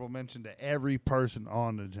quick honorable mention to every person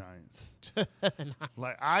on the Giants.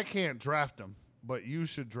 Like, I can't draft them, but you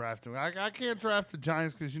should draft them. I can't draft the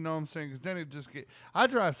Giants because you know what I'm saying? Because then it just get. I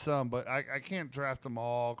draft some, but I can't draft them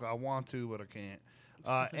all. I want to, but I can't.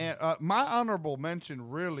 And my honorable mention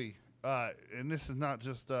really, and this is not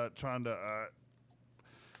just trying to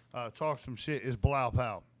talk some shit, is Bilal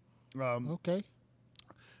Powell. Okay.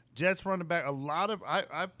 Jets running back.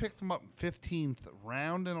 I picked him up 15th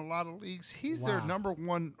round in a lot of leagues. He's their number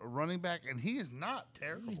 1 running back, and he is not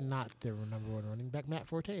terrible. He's not their number 1 running back. Matt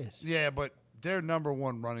Forte is. Yeah, but their number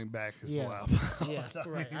 1 running back is Bilal Powell. Yeah,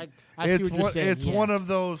 right. I see what you're saying. It's one of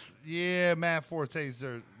those, Matt Forte's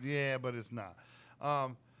there. Yeah, but it's not.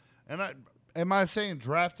 Am I saying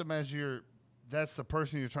draft him as that's the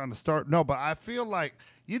person you're trying to start? No, but I feel like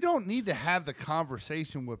you don't need to have the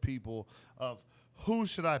conversation with people of who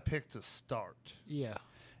should I pick to start. Yeah.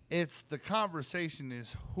 It's the conversation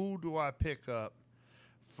is who do I pick up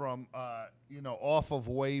from, off of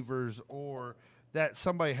waivers or that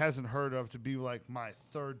somebody hasn't heard of to be like my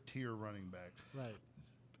 3rd tier running back. Right.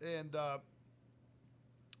 And,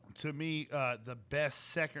 to me, the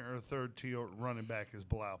best 2nd or 3rd tier running back is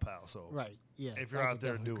Bilal Powell. So right, yeah. if you're out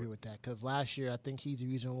there, do agree it. with that because last year I think he's the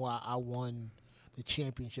reason why I won the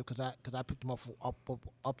championship because I picked him up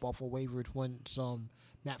off of waivers when some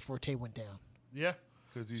Matt Forte went down. Yeah,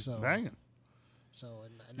 because he's banging. So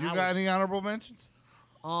and you got any honorable mentions?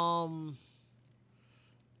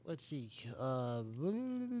 Let's see.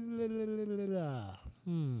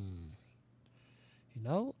 You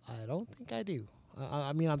know, I don't think I do.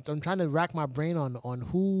 I mean, I'm trying to rack my brain on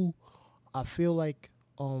who I feel like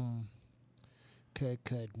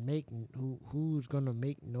could make who's gonna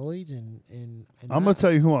make noise and I'm gonna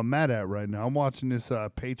tell you who I'm mad at right now. I'm watching this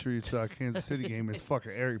Patriots Kansas City game. It's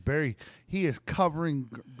fucking Eric Berry. He is covering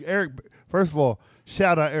Eric. First of all,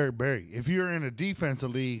 shout out Eric Berry. If you're in a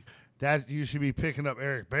defensive league, that you should be picking up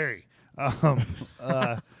Eric Berry.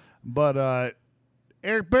 But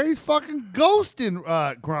Eric Berry's fucking ghosting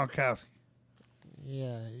Gronkowski.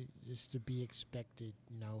 Yeah, just to be expected.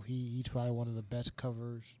 You know, he's probably one of the best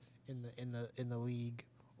covers in the league.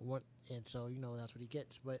 And so, you know, that's what he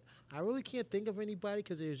gets. But I really can't think of anybody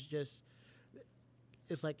because it's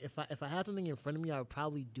like if I had something in front of me, I would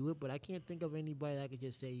probably do it. But I can't think of anybody that I could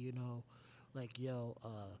just say, you know, like, yo,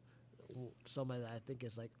 somebody that I think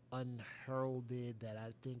is like unheralded that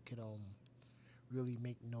I think could really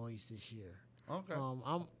make noise this year. Okay.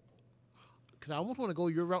 Because I almost want to go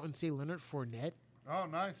your route and say Leonard Fournette. Oh,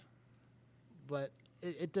 nice. But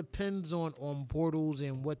it depends on Bortles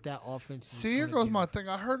and what that offense is. See, here goes my thing.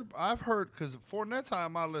 I've heard because Fournette's high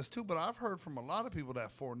on my list too, but I've heard from a lot of people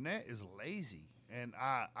that Fournette is lazy, and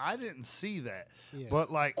I didn't see that. Yeah.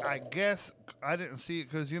 But like I guess I didn't see it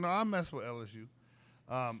because you know I mess with LSU.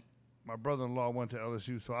 My brother-in-law went to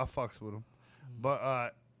LSU, so I fucks with him. Mm-hmm.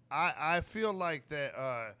 But I feel like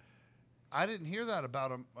that. I didn't hear that about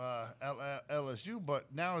him at LSU, but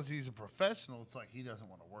now as he's a professional, it's like he doesn't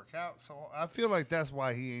want to work out. So I feel like that's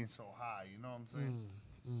why he ain't so high. You know what I'm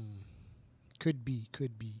saying? Could be.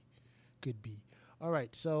 All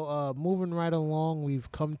right, so moving right along, we've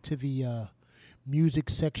come to the music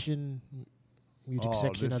section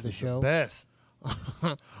of the show. The best.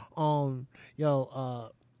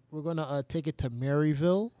 We're gonna take it to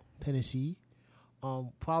Maryville, Tennessee.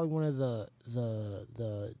 Probably one of the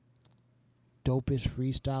dopest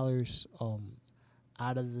freestylers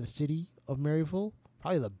out of the city of Maryville.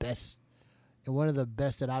 Probably the best, and one of the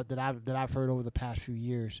best that I've heard over the past few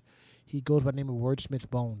years. He goes by the name of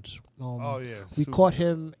Wordsmith Bones. We caught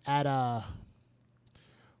him at I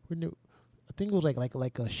think it was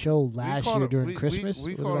like a show last year during Christmas.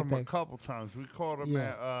 We caught him a couple times. We caught him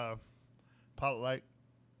at Potlight.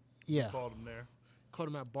 Yeah, we caught him there. Caught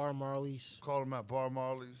him at Bar Marley's.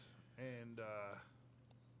 And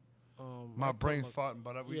my brain's farting,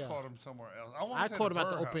 but we caught him somewhere else. I caught him at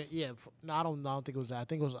the open. Yeah, no, I don't think it was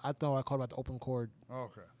that. I thought I caught him at the open chord.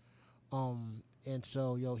 Okay. And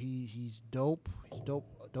so he's dope. He's a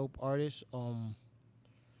dope artist.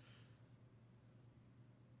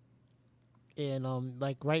 And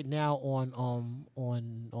like right now on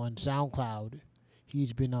SoundCloud,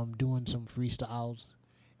 he's been doing some freestyles.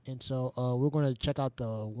 And so we're gonna check out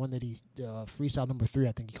the one that freestyle number 3,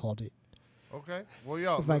 I think he called it. Okay. Well,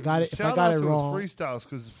 yo, if I got it wrong, freestyles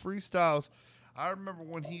because freestyles. I remember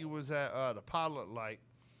when he was at the Pilot Light,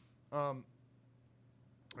 and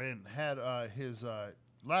had his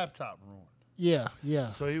laptop ruined. Yeah.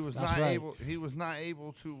 So he was not able. He was not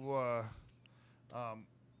able to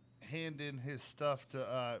hand in his stuff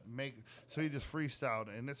to make. So he just freestyled,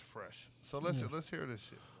 and it's fresh. So let's hear this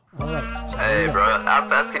shit. All right. Hey, bro, how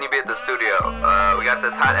fast can you be at the studio? We got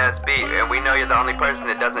this hot-ass beat, and we know you're the only person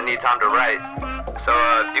that doesn't need time to write. So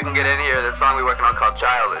if you can get in here, this song we're working on called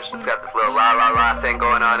Childish. It's got this little la-la-la thing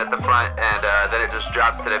going on at the front, and then it just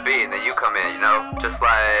drops to the beat, and then you come in, you know? Just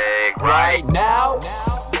like right now?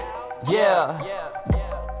 Yeah.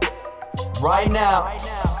 Right now.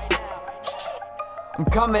 I'm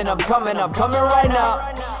coming right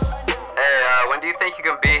now. Hey, when do you think you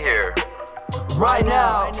can be here? Right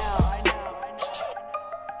now.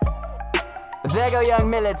 There go young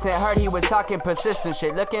militant, heard he was talking persistent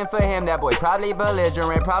shit. Looking for him, that boy probably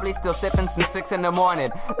belligerent, probably still sipping since 6 in the morning.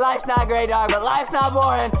 Life's not great, dog, but life's not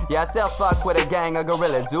boring. Yeah, I still fuck with a gang of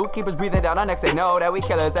gorillas. Zookeepers breathing down our necks, they know that we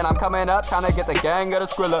killers. And I'm coming up, trying to get the gang of the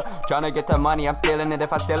Skrilla. Trying to get the money, I'm stealing it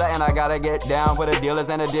if I steal it. And I gotta get down with the dealers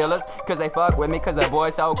and the dealers, cause they fuck with me, cause the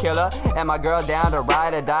boy so killer. And my girl down to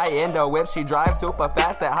ride or die in the whip. She drives super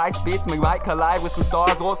fast at high speeds. We might collide with some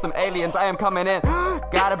stars or some aliens. I am coming in.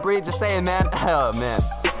 Gotta breathe, just saying, man. Oh,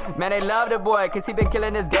 man, they love the boy, cause he been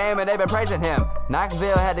killing this game and they been praising him.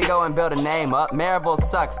 Knoxville had to go and build a name up. Maryville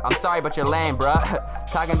sucks. I'm sorry, but you're lame,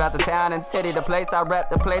 bruh. Talking about the town and city, the place I rep,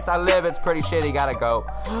 the place I live, it's pretty shitty, gotta go.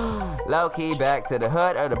 Low-key back to the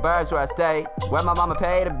hood or the burbs where I stay, where my mama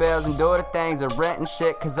pay the bills and do the things of rent and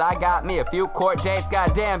shit, cause I got me a few court dates.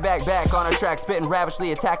 Goddamn, back on a track, spitting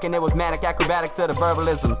ravishly, attacking it with manic acrobatics of the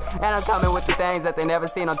verbalisms. And I'm coming with the things that they never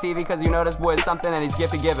seen on TV, cause you know this boy is something and he's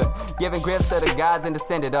giving grips to the gods and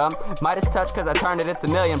descended Midas touch cause I turned it into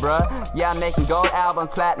million, bruh. Yeah, I'm making gold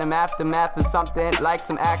albums, platinum aftermath or something, like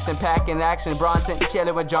some action packing action Bronson,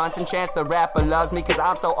 chilling with Johnson. Chance the rapper loves me cause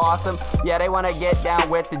I'm so awesome. Yeah, they wanna get down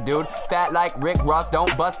with the dude, fat like Rick Ross,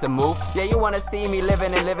 don't bust a move. Yeah, you wanna see me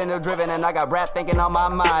living and driven, and I got rap thinking on my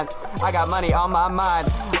mind. I got money on my mind.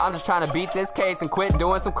 I'm just trying to beat this case and quit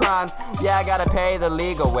doing some crimes. Yeah, I gotta pay the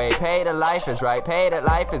legal way, pay that life is right, pay that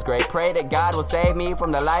life is great. Pray that God will save me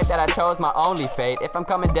from the life that I chose, my only fate. If I'm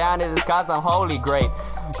coming down, it is cause I'm holy great.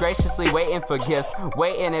 Graciously waiting for gifts,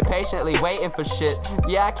 waiting impatiently waiting for shit.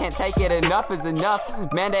 Yeah, I can't take it, enough is enough.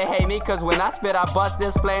 Man, they hate me cause when I spit I bust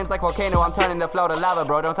this flames like volcano. I'm turning the flow to lava,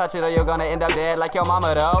 bro. Don't touch it or you're gonna end up dead like your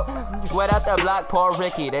mama, though. Without the block, poor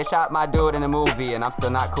Ricky. They shot my dude in the movie and I'm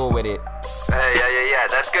still not cool with it. Hey, yeah,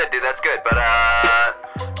 that's good, dude, that's good. But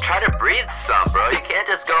try to breathe some, bro. You can't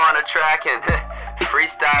just go on a track and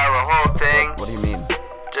freestyle the whole thing. What do you mean?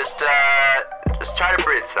 Just try to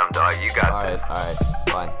breathe some, dog. You got this. Alright,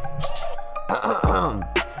 fine.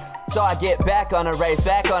 So I get back on a race,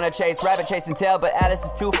 back on a chase, rabbit chasing tail, but Alice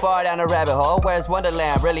is too far down the rabbit hole. Where's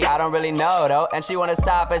Wonderland? Really, I don't really know though. And she wanna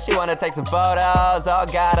stop and she wanna take some photos. Oh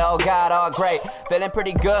God, oh great. Feeling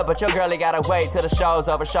pretty good, but your girlie gotta wait till the show's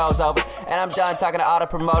over. And I'm done talking to all the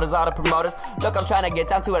promoters. Look, I'm trying to get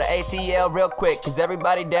down to an ATL real quick, cause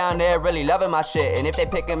everybody down there really loving my shit. And if they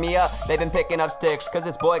picking me up, they've been picking up sticks, cause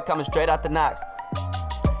this boy coming straight out the Knox.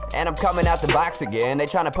 And I'm coming out the box again. They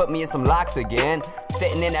tryna put me in some locks again.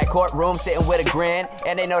 Sitting in that courtroom, sitting with a grin.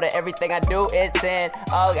 And they know that everything I do is sin.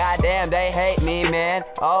 Oh goddamn, they hate me, man.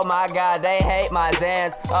 Oh my God, they hate my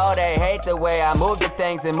Zans. Oh, they hate the way I move the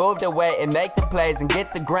things and move the weight and make the plays and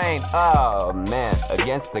get the grain. Oh man,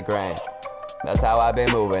 against the grain. That's how I've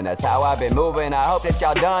been moving, I hope that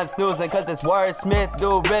y'all done snoozing, cause this Wordsmith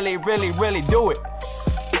dude really do it.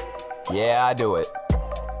 Yeah, I do it.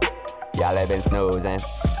 Y'all have been snoozing.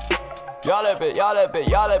 Y'all have been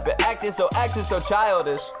acting so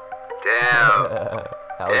childish. Damn. Yeah,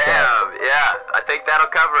 I think that'll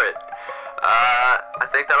cover it.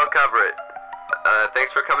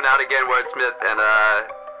 Thanks for coming out again, Wordsmith, and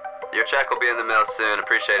your check will be in the mail soon.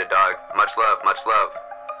 Appreciate it, dog. Much love.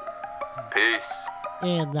 Peace.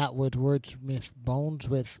 And that was Wordsmith Bones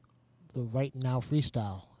with the Right Now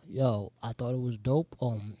freestyle. Yo, I thought it was dope.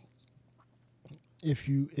 If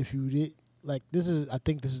you did like I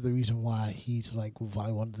think this is the reason why he's like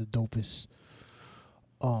probably one of the dopest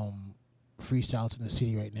freestyles in the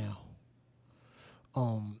city right now.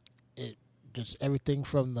 It just everything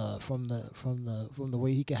from the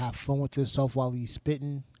way he can have fun with himself while he's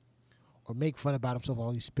spitting, or make fun about himself while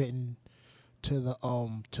he's spitting, to the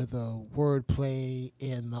wordplay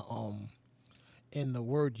and the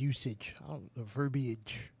word usage, the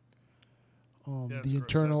verbiage. The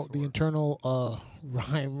internal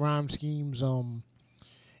rhyme schemes, and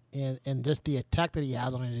just the attack that he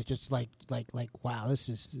has on it is just like wow, this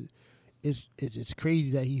is it's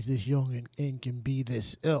crazy that he's this young and can be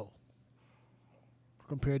this ill,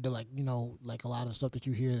 compared to like a lot of stuff that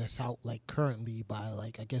you hear that's out like currently by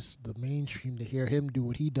like I guess the mainstream. To hear him do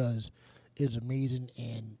what he does is amazing,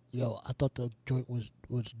 and I thought the joint was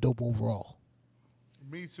dope overall.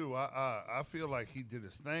 Me too. I feel like he did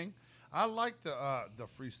his thing. I like the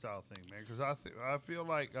freestyle thing, man, because I feel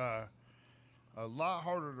like a lot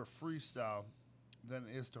harder to freestyle than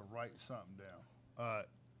it is to write something down,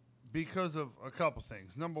 because of a couple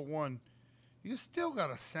things. Number one, you still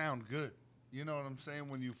gotta sound good. You know what I'm saying,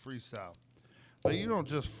 when you freestyle. But you don't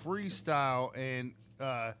just freestyle and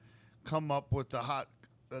come up with the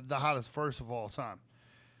hottest verse of all time.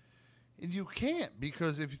 And you can't,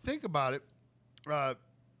 because if you think about it,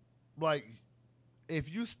 like, if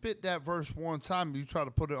you spit that verse one time, you try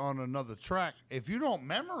to put it on another track, if you don't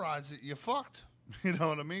memorize it, you're fucked. You know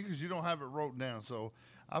what I mean? Because you don't have it wrote down. So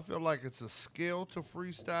I feel like it's a skill to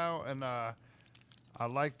freestyle, and I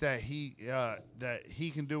like that he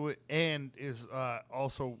can do it and is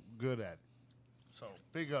also good at it. So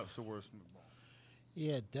big ups to Wordsmith Bones.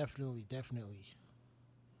 Yeah, definitely.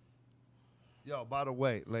 Yo, by the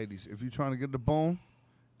way, ladies, if you're trying to get the bone,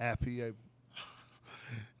 at PA.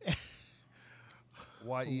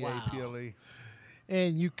 YEAPLE.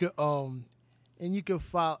 And you could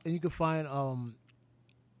find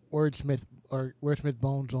Wordsmith or Wordsmith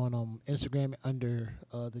Bones on Instagram under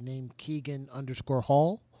the name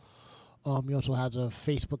Kegan_Hall. He also has a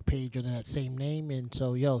Facebook page under that same name, and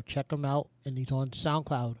so check him out. And he's on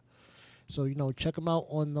SoundCloud, so check him out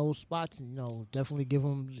on those spots, and definitely give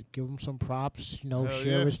him some props.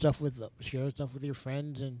 Share his stuff with your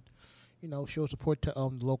friends, and show support to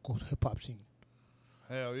the local hip hop scene.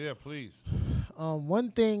 Hell yeah, please.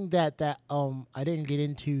 One thing that I didn't get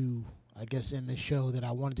into, I guess, in the show that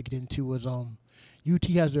I wanted to get into was UT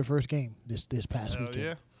has their first game this past Hell weekend.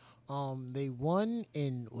 Yeah. They won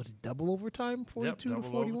in double overtime, 42 to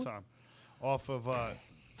 41. Overtime. Off of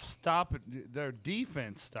their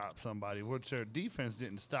defense stopped somebody, which their defense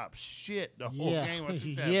didn't stop shit the whole game. I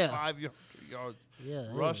think they had 5 yards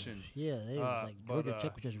rushing. They was like Georgia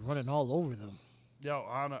Tech was just running all over them.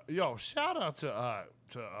 Shout out to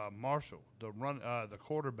Marshall, the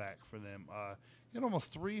quarterback for them. He had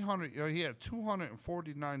almost 300. He had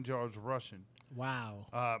 249 yards rushing. Wow.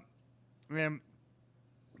 And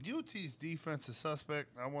UT's defense is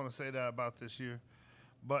suspect. I want to say that about this year,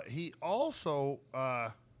 but he also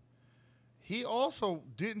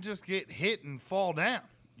didn't just get hit and fall down.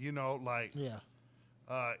 He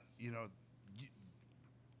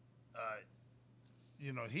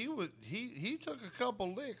took a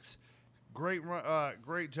couple licks. Great run,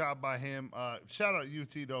 great job by him. Shout out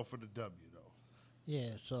UT though for the W though.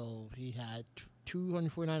 Yeah, so he had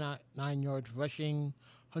 249 yards rushing,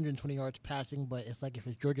 120 yards passing, but it's like if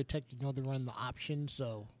it's Georgia Tech, they run the option,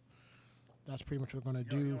 so that's pretty much what we're going to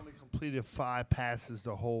do. He only completed 5 passes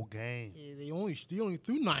the whole game. Yeah, he only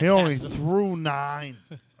threw 9 He only threw 9.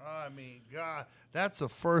 I mean, God, that's the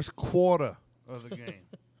first quarter of the game.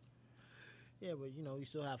 Yeah, but, you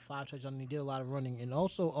still have 5 touchdowns, and he did a lot of running. And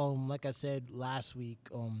also, like I said last week,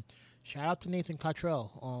 shout out to Nathan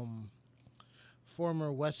Cottrell,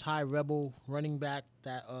 former West High Rebel running back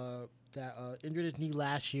that injured his knee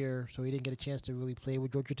last year, so he didn't get a chance to really play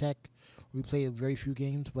with Georgia Tech. We played very few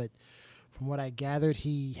games, but from what I gathered,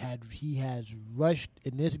 he has rushed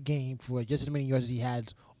in this game for just as many yards as he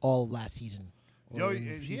had all of last season.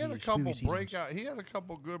 He had a couple breakout. He had a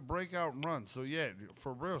couple good breakout runs. So yeah,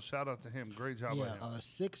 for real, shout out to him. Great job by him.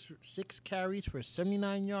 6 carries for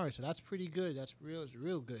 79 yards. So that's pretty good. That's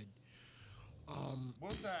real good.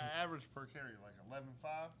 What's that average per carry? Like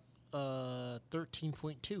 11.5?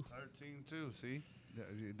 13.2. 13.2. See,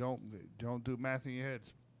 you don't do math in your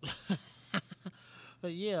heads.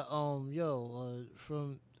 But yeah,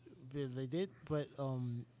 from they did, but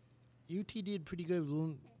UT did pretty good,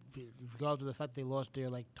 regardless of the fact they lost their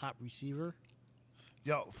top receiver.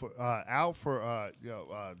 Jawan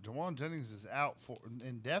Jennings is out for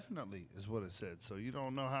indefinitely, is what it said. So you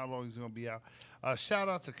don't know how long he's going to be out. Shout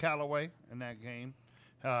out to Callaway in that game.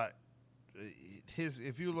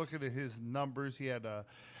 If you look at his numbers, he had a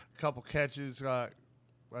couple catches. I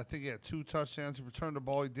think he had 2 touchdowns. He returned the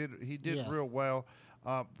ball. He did real well.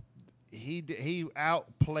 He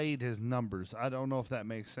outplayed his numbers. I don't know if that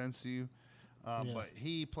makes sense to you, but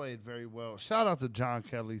he played very well. Shout out to John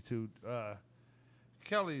Kelly too.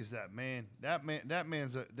 Kelly's that man. That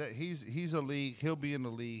man's he's a league. He'll be in the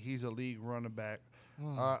league. He's a league running back.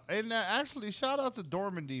 And actually, shout out to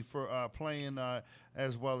Dormandy for playing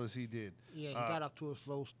as well as he did. Yeah, he got off to a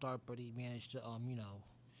slow start, but he managed to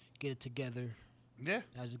get it together. Yeah,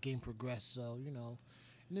 as the game progressed. So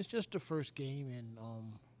and it's just the first game, and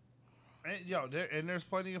there's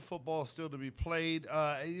plenty of football still to be played.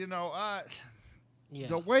 The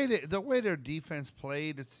way their defense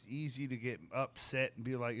played, it's easy to get upset and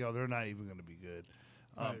be like, they're not even going to be good.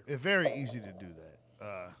 Right. It's very easy to do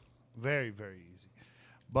that. Very, very easy.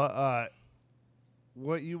 But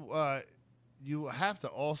what you have to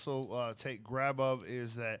also take grab of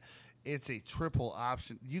is that it's a triple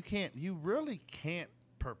option. You really can't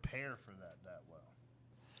prepare for that well.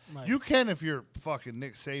 Right. You can if you're fucking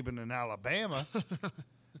Nick Saban in Alabama,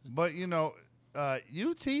 but UT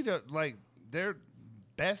their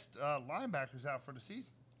best linebackers out for the season.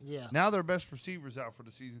 Yeah. Now their best receivers out for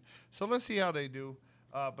the season. So let's see how they do.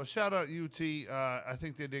 But shout out UT. I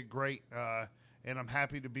think they did great, and I'm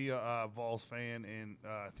happy to be a Vols fan, and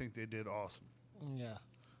I think they did awesome. Yeah.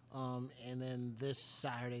 And then this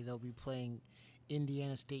Saturday they'll be playing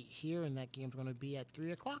Indiana State here, and that game's going to be at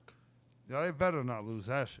 3:00. Yeah, they better not lose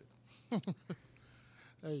that shit.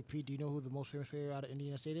 Hey, Pete, do you know who the most famous player out of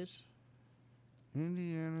Indiana State is?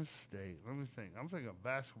 Indiana State. Let me think. I'm thinking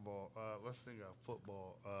basketball. Let's think of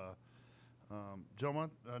football. Joe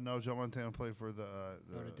Montana played for the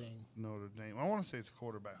Notre Dame. I want to say it's a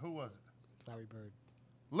quarterback. Who was it?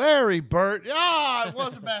 Larry Bird. Yeah, it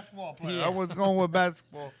was a basketball player. Yeah. I was going with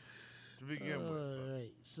basketball. to begin with. All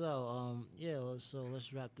right. So,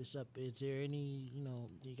 let's wrap this up. Is there any,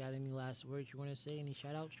 you got any last words you want to say? Any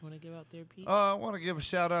shout outs you want to give out there, Pete? I want to give a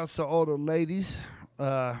shout out to all the ladies.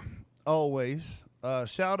 Always.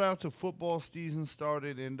 Shout out to football season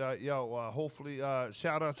started, and hopefully,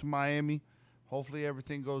 shout out to Miami. Hopefully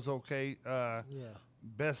everything goes okay.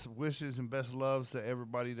 Best wishes and best loves to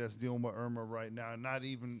everybody that's dealing with Irma right now. Not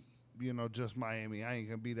even, just Miami. I ain't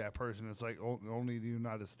gonna be that person. It's like only the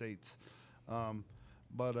United States.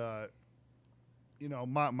 But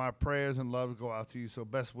my prayers and love go out to you. So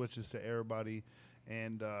best wishes to everybody,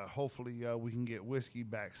 and hopefully we can get whiskey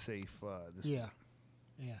back safe. This week.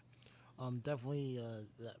 Yeah. Definitely.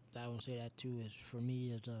 I want to say that too. Is for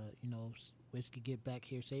me is whiskey get back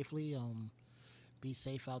here safely. Be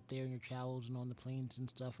safe out there in your travels and on the planes and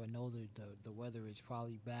stuff. I know that the weather is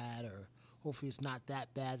probably bad, or hopefully it's not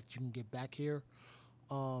that bad that you can get back here.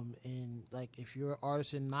 And like if you're an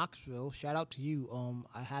artist in Knoxville, shout out to you.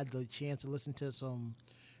 I had the chance to listen to some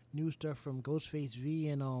new stuff from Ghostface V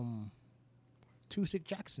and 2-6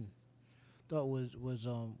 Jackson. Thought was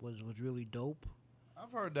really dope.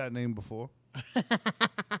 I've heard that name before.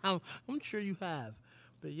 I'm sure you have.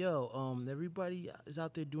 But everybody is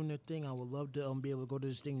out there doing their thing. I would love to be able to go to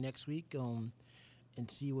this thing next week and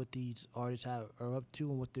see what these artists are up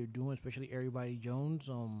to and what they're doing, especially Everybody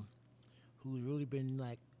Jones, who's really been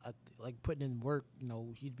like putting in work.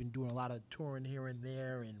 He's been doing a lot of touring here and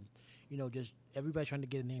there, and just everybody trying to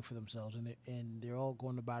get a name for themselves, and they're all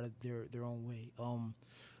going about it their own way.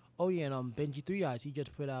 And Benji 3 Eyes, he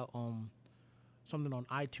just put out something on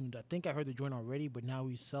iTunes. I think I heard the joint already, but now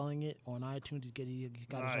he's selling it on iTunes. He's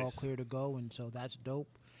got us all clear to go, and so that's dope.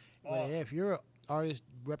 But if you're an artist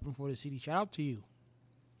repping for the city, shout out to you.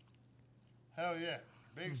 Hell yeah.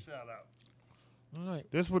 Big shout out. All right.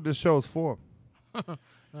 This is what this show's for.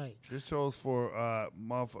 Right. This show's for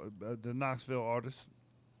the Knoxville artists.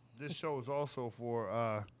 This show is also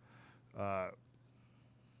for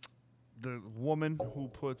the woman who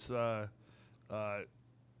puts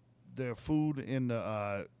their food in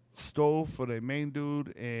the stove for their main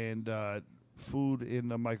dude and food in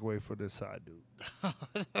the microwave for their side dude.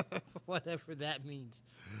 Whatever that means.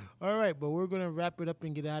 All right, but we're gonna wrap it up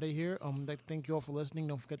and get out of here. I'd like to thank you all for listening.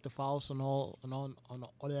 Don't forget to follow us on all on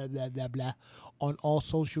all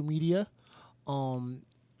social media. And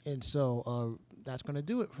so that's gonna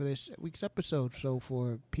do it for this week's episode. So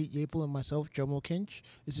for Pete Yapel and myself, Jomo Kinch,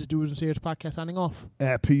 this is Doers and Sayers Podcast signing off.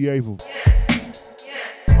 At P. Yapel.